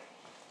back.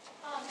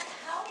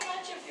 How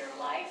much of your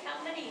life,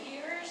 how many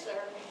years,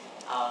 or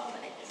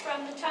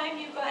from the time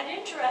you got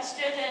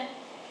interested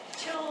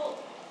until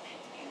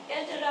you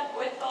ended up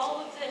with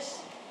all of this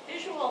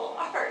visual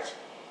art?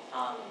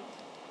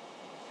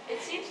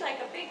 It seems like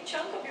a big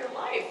chunk of your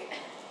life.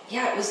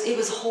 Yeah, it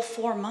was a whole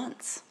 4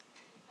 months.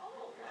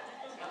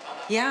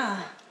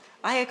 Yeah,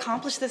 I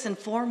accomplished this in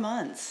 4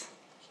 months.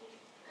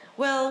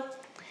 Well,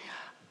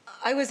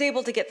 I was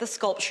able to get the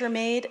sculpture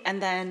made,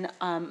 and then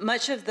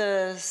much of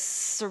the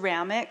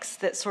ceramics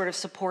that sort of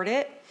support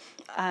it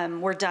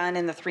were done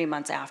in the 3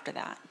 months after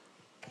that.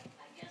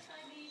 I guess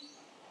I mean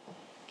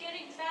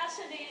getting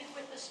fascinated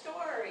with the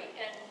story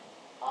and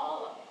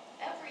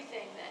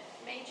everything that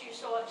made you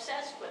so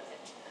obsessed with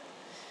it.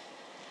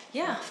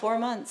 Yeah, 4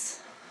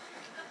 months.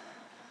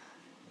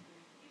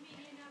 You mean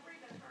you never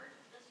even heard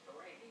the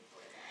story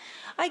before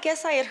that? I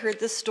guess I had heard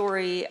the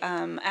story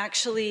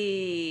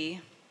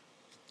actually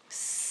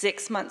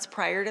 6 months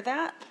prior to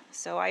that.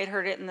 So I had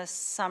heard it in the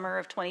summer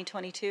of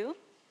 2022.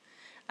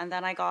 And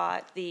then I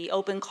got the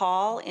open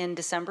call in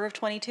December of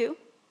 22.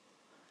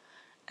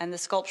 And the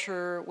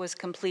sculpture was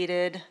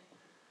completed.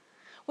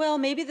 Well,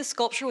 maybe the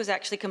sculpture was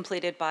actually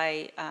completed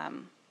by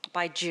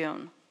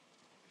June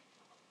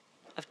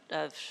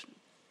of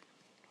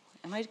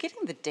am I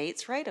getting the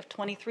dates right, of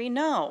 23?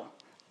 No,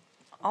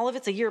 all of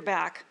it's a year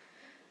back.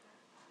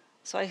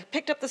 So I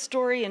picked up the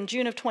story in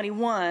June of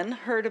 21,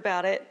 heard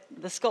about it,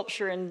 the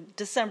sculpture in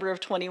December of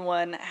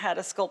 21, had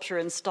a sculpture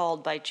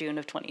installed by June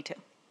of 22.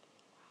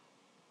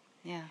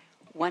 Yeah.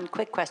 One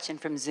quick question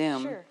from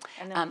Zoom. Sure.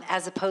 And then,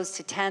 as opposed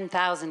to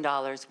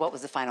 $10,000, what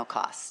was the final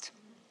cost?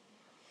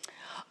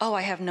 Oh,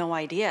 I have no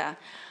idea.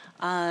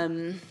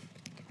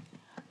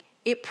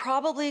 It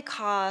probably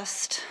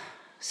cost,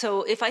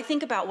 so if I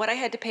think about what I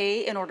had to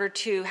pay in order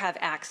to have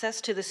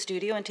access to the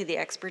studio and to the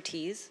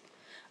expertise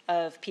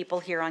of people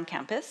here on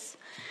campus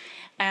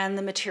and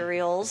the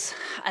materials,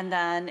 and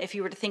then if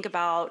you were to think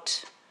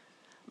about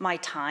my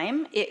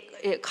time,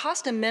 it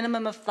cost a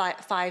minimum of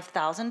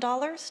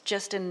 $5,000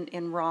 just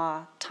in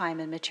raw time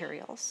and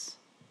materials,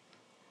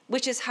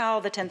 which is how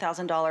the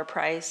 $10,000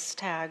 price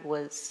tag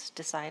was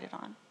decided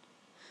on.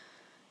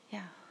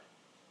 Yeah.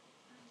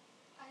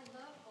 I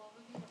love all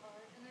of your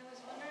art, and I was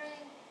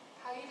wondering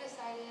how you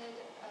decided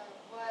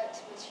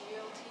what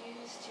material to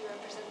use to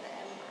represent the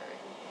ember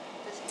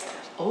in this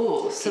art.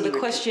 Oh, so the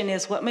question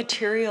is, what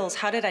materials,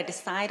 how did I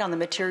decide on the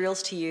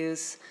materials to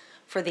use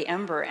for the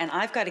ember? And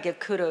I've got to give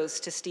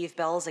kudos to Steve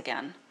Bells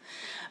again,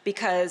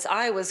 because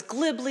I was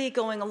glibly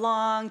going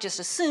along, just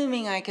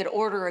assuming I could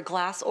order a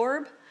glass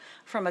orb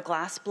from a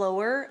glass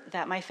blower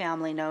that my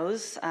family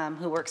knows,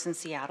 who works in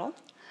Seattle.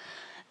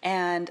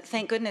 And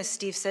thank goodness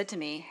Steve said to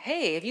me,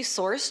 hey, have you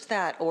sourced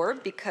that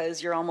orb?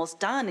 Because you're almost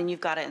done and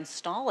you've got to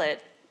install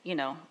it,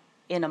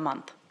 in a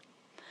month.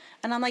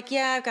 And I'm like,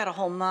 yeah, I've got a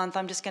whole month.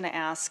 I'm just going to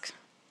ask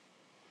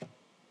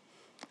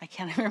I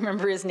can't even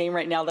remember his name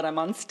right now that I'm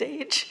on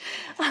stage.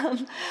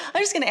 I'm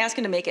just going to ask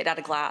him to make it out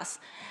of glass.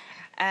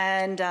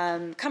 And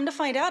come to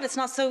find out, it's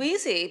not so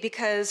easy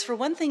because, for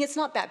one thing, it's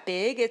not that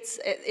big. It's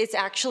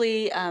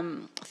actually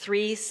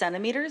 3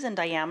 centimeters in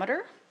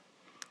diameter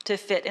to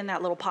fit in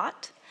that little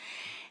pot.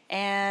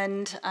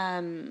 And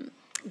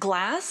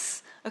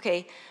glass,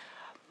 okay,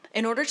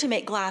 in order to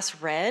make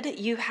glass red,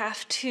 you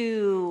have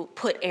to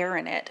put air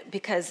in it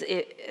because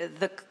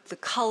the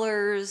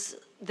colors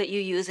that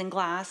you use in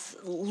glass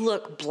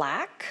look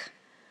black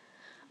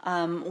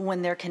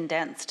when they're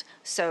condensed.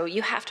 So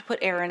you have to put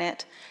air in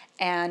it.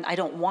 And I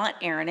don't want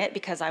air in it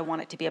because I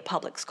want it to be a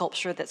public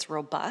sculpture that's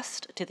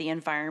robust to the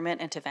environment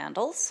and to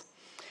vandals.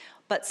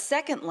 But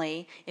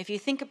secondly, if you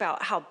think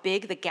about how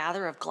big the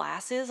gather of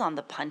glass is on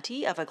the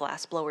puntee of a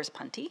glassblower's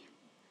puntee,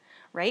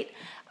 right?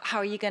 How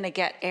are you going to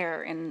get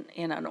air in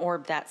an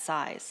orb that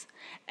size?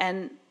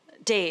 And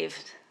Dave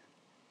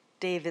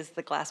is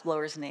the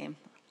glassblower's name.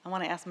 I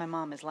want to ask my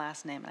mom his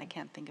last name, and I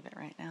can't think of it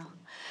right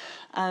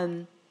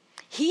now.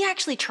 He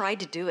actually tried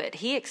to do it.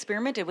 He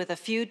experimented with a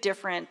few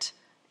different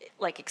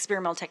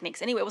experimental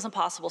techniques. Anyway, it wasn't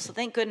possible, so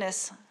thank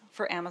goodness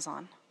for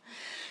Amazon.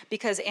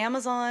 Because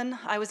Amazon,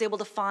 I was able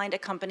to find a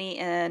company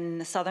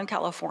in Southern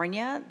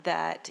California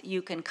that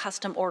you can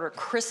custom order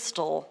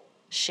crystal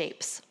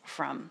shapes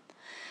from.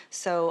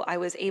 So I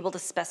was able to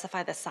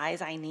specify the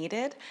size I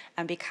needed,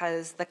 and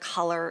because the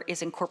color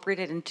is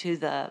incorporated into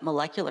the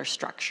molecular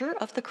structure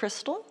of the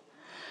crystal,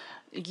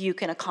 you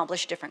can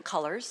accomplish different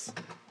colors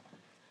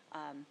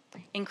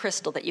in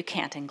crystal that you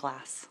can't in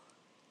glass.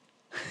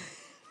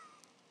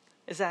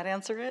 Does that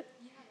answer it?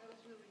 Yeah, that was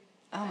really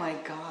good. Oh my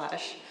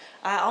gosh.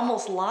 I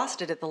almost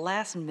lost it at the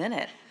last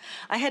minute.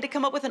 I had to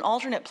come up with an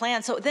alternate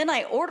plan. So then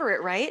I order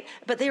it, right?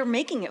 But they were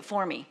making it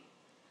for me.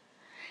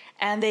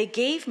 And they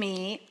gave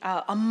me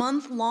a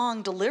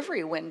month-long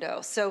delivery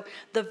window. So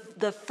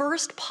the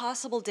first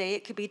possible day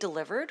it could be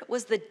delivered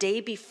was the day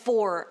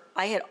before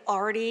I had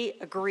already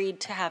agreed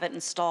to have it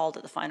installed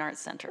at the Fine Arts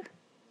Center.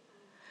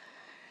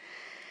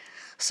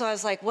 So I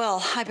was like,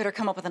 well, I better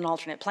come up with an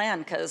alternate plan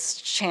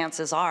because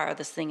chances are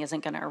this thing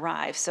isn't going to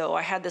arrive. So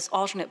I had this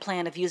alternate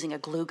plan of using a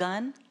glue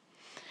gun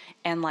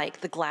and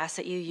the glass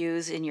that you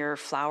use in your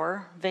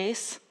flower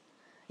vase.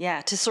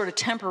 Yeah, to sort of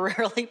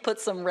temporarily put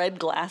some red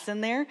glass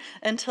in there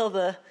until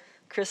the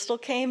crystal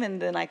came,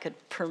 and then I could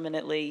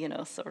permanently,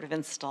 sort of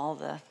install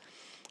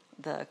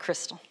the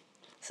crystal.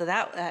 So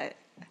that,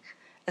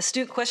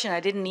 astute question.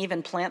 I didn't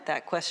even plant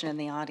that question in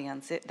the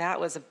audience.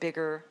 That was a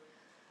bigger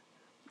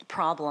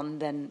problem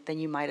than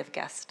you might have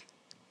guessed.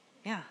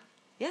 Yeah.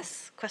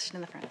 Yes, question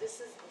in the front.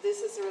 This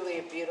is really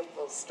a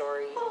beautiful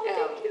story. Oh,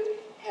 thank you.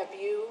 Have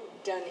you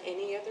done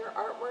any other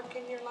artwork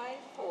in your life,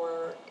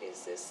 or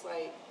is this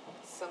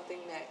something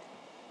that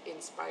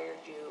inspired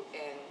you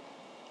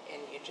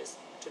and you just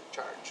took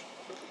charge?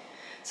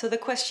 So the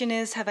question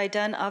is, have I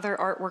done other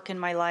artwork in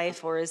my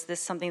life, or is this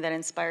something that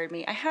inspired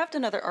me? I have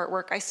done other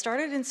artwork. I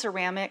started in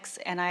ceramics,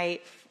 and I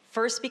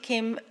first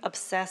became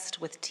obsessed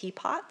with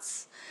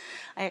teapots.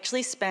 I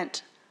actually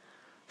spent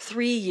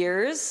 3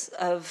 years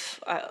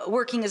of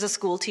working as a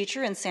school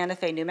teacher in Santa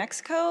Fe, New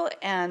Mexico,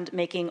 and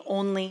making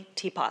only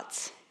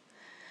teapots.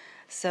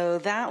 So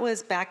that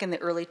was back in the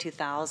early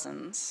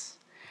 2000s.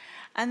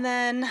 And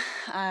then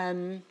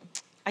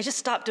I just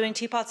stopped doing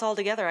teapots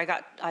altogether. I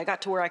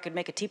got to where I could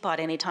make a teapot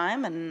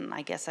anytime, and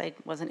I guess I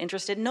wasn't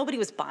interested. Nobody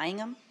was buying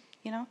them,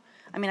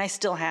 I mean, I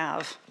still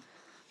have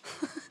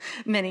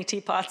many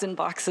teapots in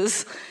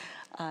boxes.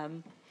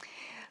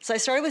 So I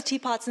started with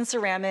teapots and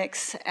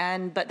ceramics,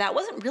 but that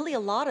wasn't really a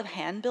lot of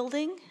hand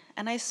building,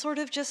 and I sort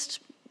of just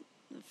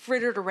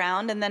frittered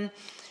around, and then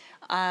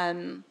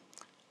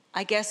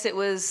I guess it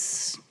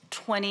was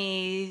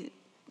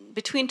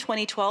between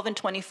 2012 and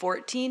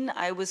 2014,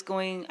 I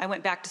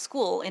went back to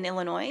school in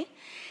Illinois,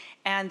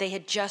 and they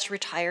had just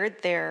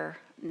retired their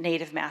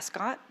native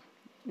mascot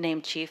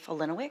named Chief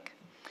Illinowick,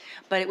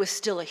 but it was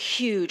still a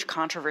huge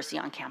controversy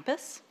on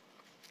campus.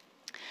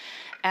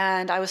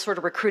 And I was sort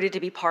of recruited to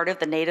be part of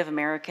the Native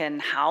American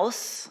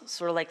House,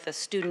 sort of like the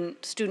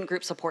student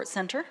group support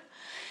center.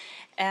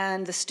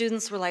 And the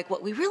students were like,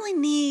 what we really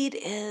need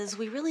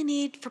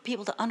for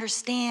people to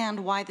understand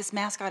why this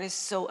mascot is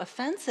so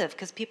offensive,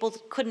 because people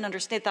couldn't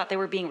understand, thought they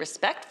were being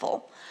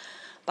respectful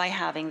by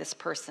having this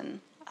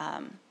person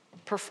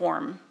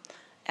perform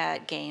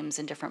at games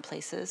in different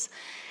places.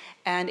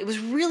 And it was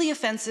really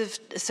offensive.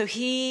 So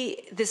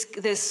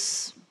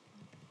this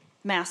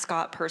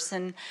mascot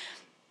person,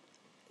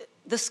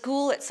 the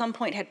school at some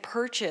point had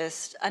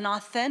purchased an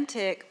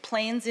authentic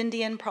Plains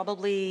Indian,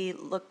 probably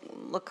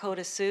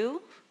Lakota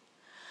Sioux,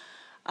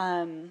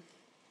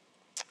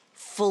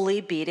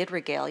 fully beaded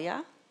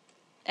regalia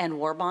and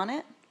war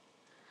bonnet.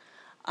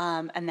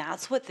 And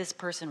that's what this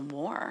person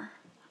wore.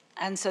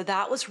 And so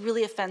that was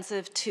really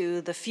offensive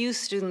to the few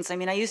students. I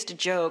mean, I used to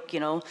joke,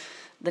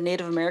 the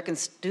Native American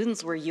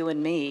students were you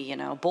and me,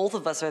 both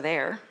of us are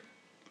there.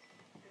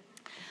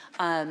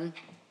 It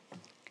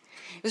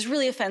was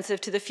really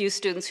offensive to the few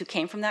students who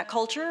came from that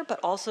culture, but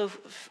also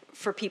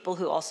for people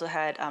who also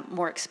had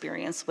more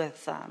experience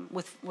with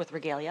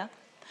regalia.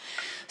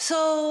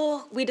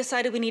 So we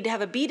decided we need to have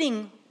a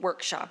beading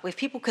workshop. If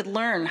people could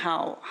learn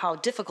how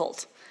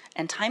difficult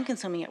and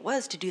time-consuming it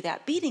was to do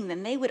that beading,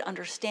 then they would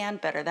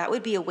understand better. That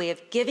would be a way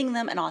of giving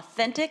them an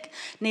authentic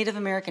Native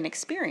American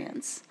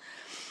experience,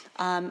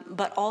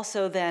 but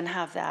also then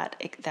have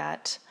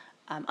that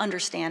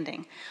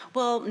understanding.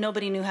 Well,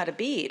 nobody knew how to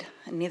bead,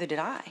 and neither did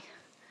I.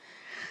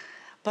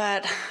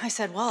 But I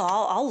said,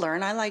 well, I'll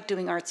learn. I like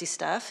doing artsy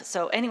stuff.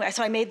 So anyway,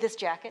 so I made this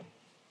jacket.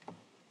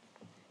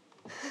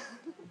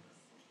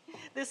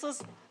 This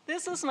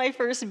was my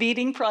first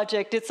beading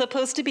project. It's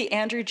supposed to be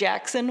Andrew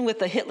Jackson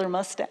with a Hitler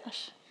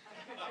mustache,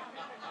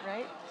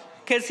 right?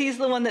 Because he's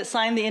the one that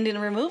signed the Indian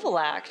Removal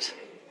Act.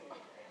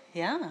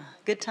 Yeah,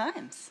 good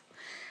times.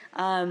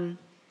 And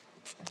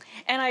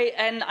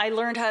I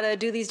learned how to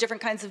do these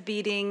different kinds of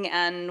beading,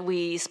 and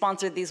we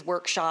sponsored these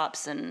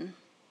workshops, and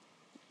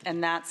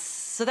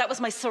that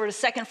was my sort of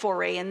second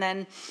foray. And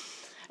then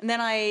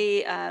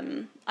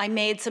I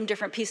made some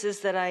different pieces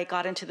that I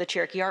got into the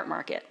Cherokee art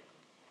market.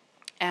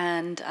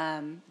 And,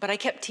 but I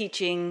kept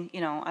teaching,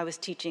 I was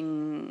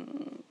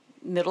teaching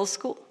middle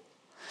school.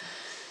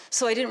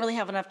 So I didn't really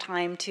have enough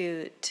time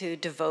to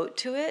devote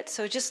to it.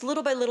 So just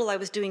little by little, I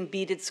was doing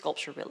beaded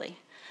sculpture, really.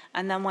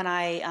 And then when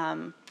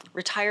I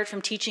retired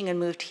from teaching and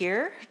moved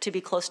here to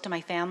be close to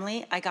my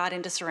family, I got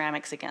into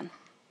ceramics again.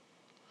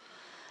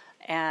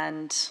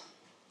 And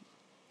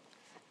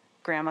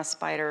Grandma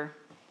Spider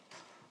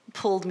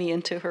pulled me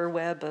into her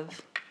web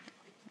of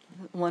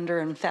wonder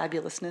and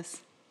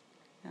fabulousness.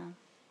 Yeah.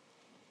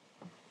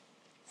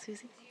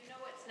 Susie? Do you know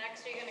what's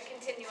next? Are you going to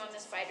continue on the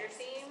spider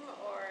theme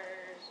or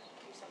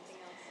do something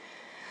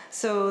else?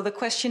 So the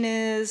question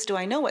is, do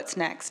I know what's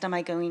next? Am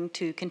I going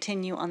to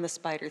continue on the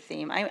spider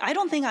theme? I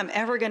don't think I'm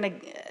ever going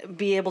to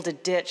be able to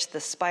ditch the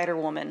Spider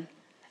Woman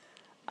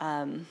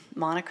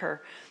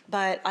moniker,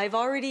 but I've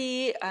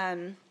already,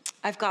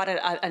 I've got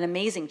an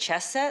amazing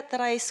chess set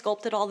that I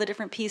sculpted all the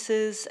different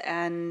pieces,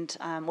 and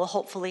we'll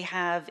hopefully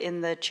have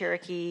in the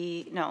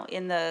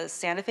in the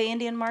Santa Fe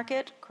Indian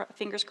market,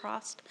 fingers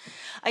crossed.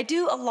 I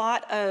do a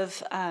lot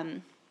of,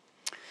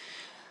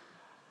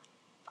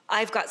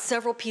 I've got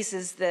several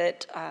pieces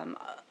that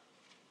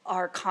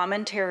are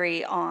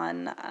commentary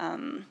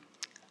on,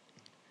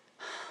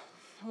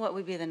 what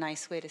would be the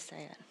nice way to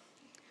say it?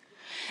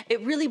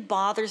 It really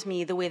bothers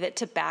me the way that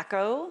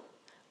tobacco,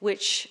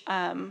 which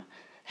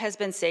has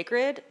been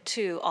sacred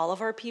to all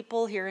of our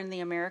people here in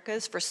the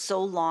Americas for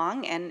so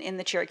long, and in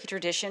the Cherokee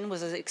tradition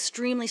was an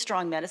extremely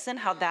strong medicine,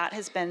 how that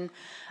has been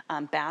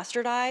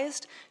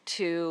bastardized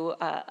to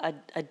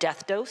a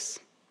death dose.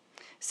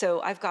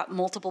 So I've got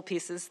multiple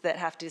pieces that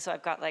have to, so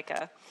I've got like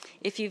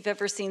if you've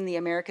ever seen the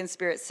American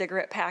Spirit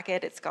cigarette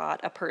packet, it's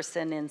got a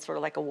person in sort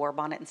of like a war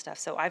bonnet and stuff.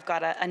 So I've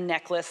got a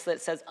necklace that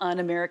says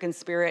Un-American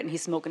Spirit, and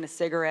he's smoking a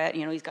cigarette,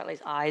 he's got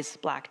his eyes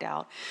blacked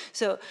out.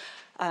 So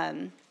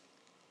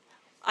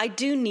I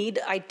do need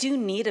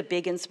a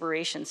big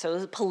inspiration.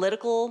 So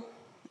political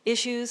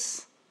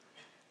issues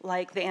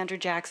like the Andrew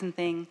Jackson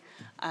thing,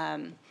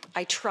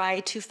 I try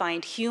to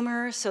find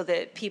humor so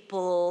that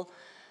people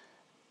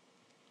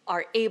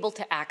are able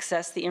to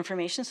access the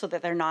information so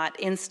that they're not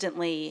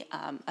instantly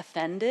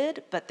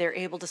offended, but they're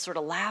able to sort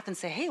of laugh and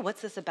say, hey,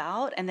 what's this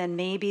about? And then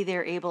maybe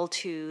they're able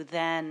to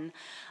then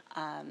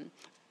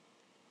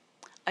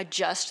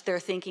adjust their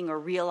thinking or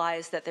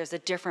realize that there's a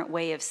different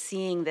way of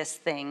seeing this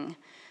thing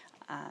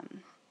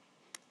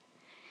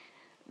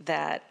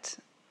that,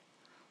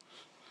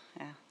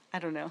 I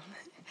don't know,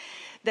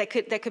 that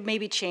could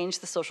maybe change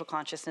the social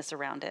consciousness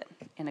around it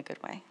in a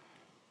good way.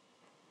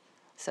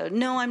 So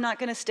no, I'm not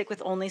going to stick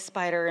with only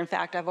spider. In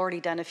fact, I've already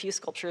done a few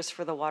sculptures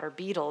for the water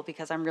beetle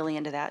because I'm really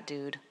into that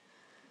dude.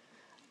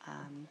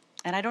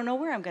 And I don't know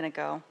where I'm going to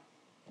go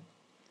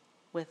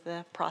with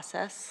the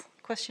process.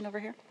 Question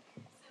over here.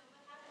 So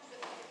what happens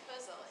with the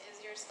proposal?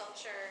 Is your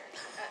sculpture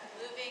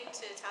moving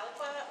to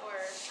Tahlequah or?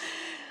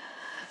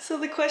 So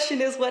the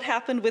question is, what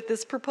happened with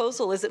this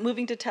proposal? Is it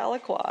moving to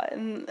Tahlequah?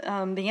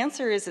 And the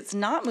answer is it's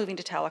not moving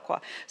to Tahlequah.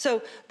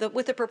 So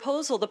with the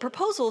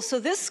proposal, so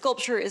this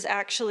sculpture is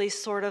actually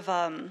sort of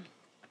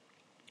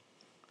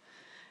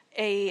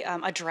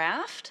a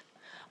draft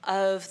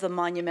of the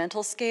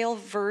monumental scale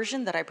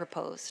version that I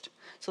proposed.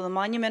 So the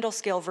monumental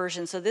scale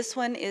version, so this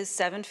one is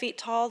 7 feet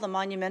tall. The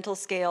monumental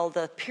scale,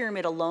 the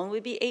pyramid alone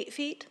would be 8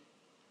 feet.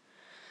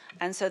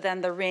 And so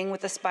then the ring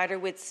with the spider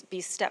would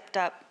be stepped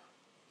up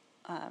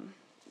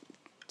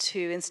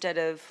to, instead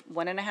of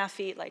 1.5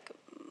 feet,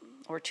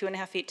 or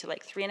 2.5 feet, to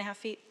 3.5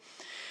 feet.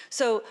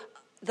 So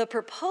the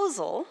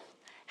proposal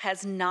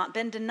has not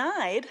been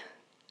denied.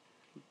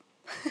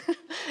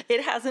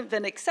 It hasn't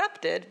been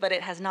accepted, but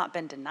it has not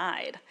been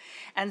denied.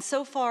 And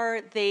so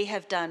far, they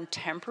have done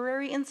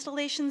temporary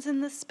installations in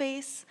this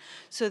space.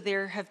 So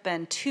there have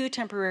been 2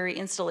 temporary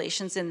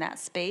installations in that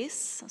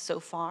space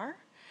so far.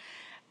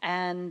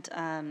 And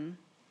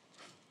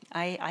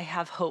I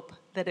have hope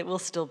that it will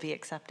still be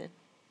accepted.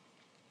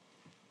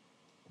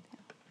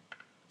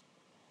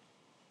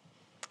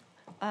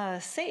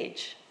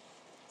 Sage.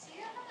 Do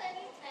you have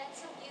any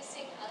plans of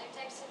using other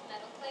types of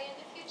metal clay in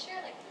the future,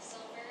 like the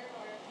silver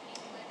or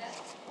anything like that?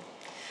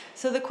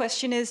 So the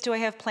question is, do I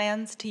have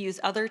plans to use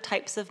other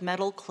types of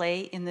metal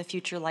clay in the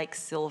future, like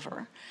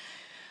silver?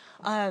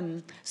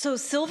 So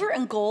silver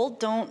and gold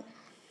don't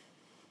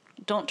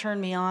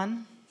turn me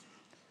on.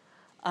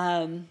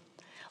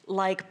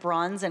 Like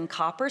bronze and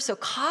copper. So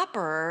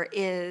copper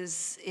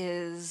is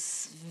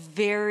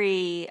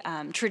very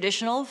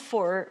traditional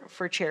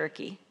for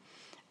Cherokee,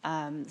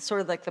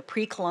 sort of like the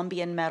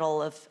pre-Columbian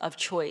metal of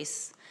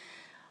choice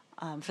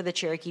for the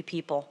Cherokee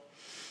people.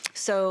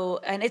 So,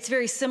 and it's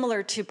very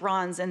similar to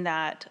bronze in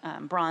that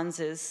bronze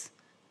is,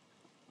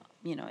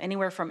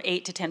 anywhere from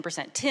 8 to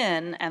 10%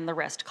 tin and the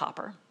rest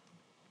copper.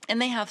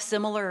 And they have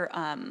similar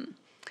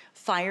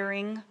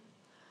firing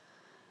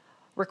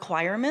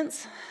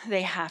requirements.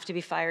 They have to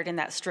be fired in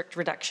that strict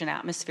reduction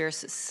atmosphere.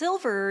 So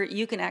silver,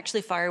 you can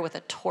actually fire with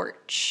a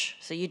torch.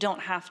 So you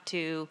don't have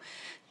to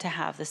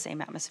have the same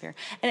atmosphere.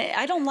 And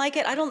I don't like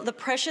it. The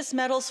precious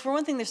metals, for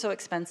one thing, they're so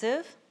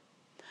expensive.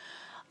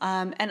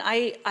 And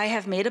I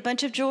have made a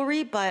bunch of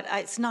jewelry, but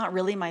it's not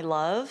really my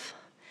love.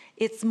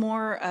 It's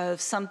more of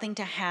something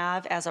to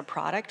have as a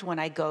product when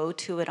I go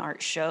to an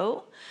art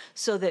show,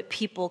 so that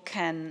people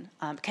can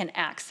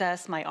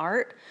access my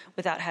art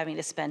without having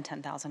to spend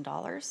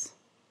 $10,000.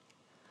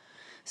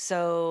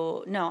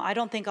 So no, I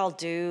don't think I'll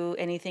do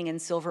anything in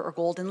silver or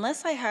gold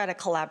unless I had a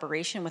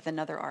collaboration with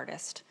another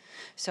artist.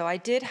 So I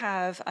did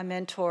have a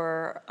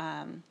mentor,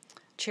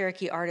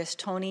 Cherokee artist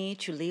Tony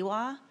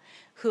Chuliwa,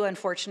 who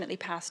unfortunately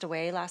passed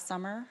away last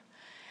summer.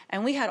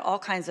 And we had all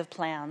kinds of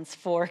plans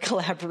for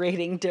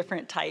collaborating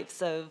different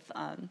types of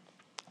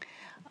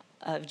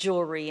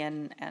jewelry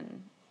and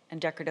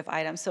decorative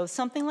items. So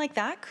something like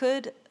that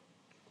could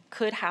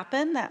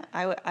happen. That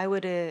I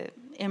would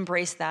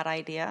embrace that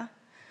idea,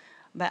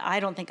 but I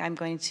don't think I'm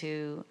going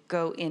to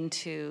go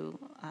into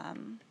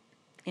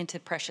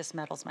precious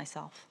metals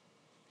myself.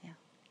 Yeah.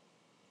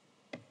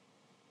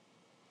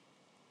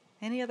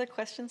 Any other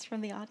questions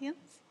from the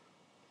audience?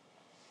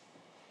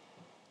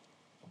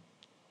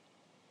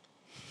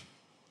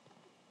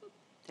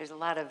 There's a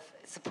lot of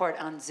support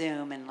on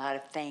Zoom and a lot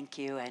of thank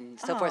you and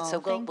so forth. So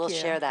we'll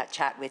share that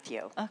chat with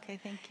you. Okay,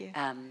 thank you.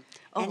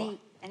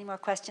 Any more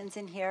questions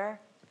in here?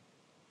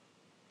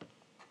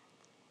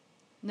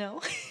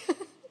 No?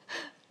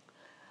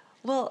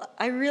 Well,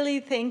 I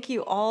really thank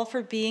you all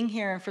for being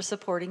here and for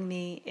supporting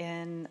me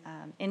in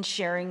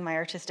sharing my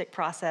artistic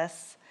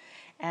process.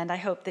 And I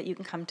hope that you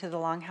can come to the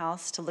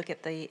Longhouse to look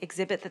at the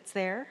exhibit that's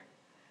there.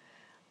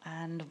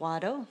 And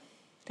Wado,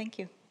 thank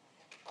you.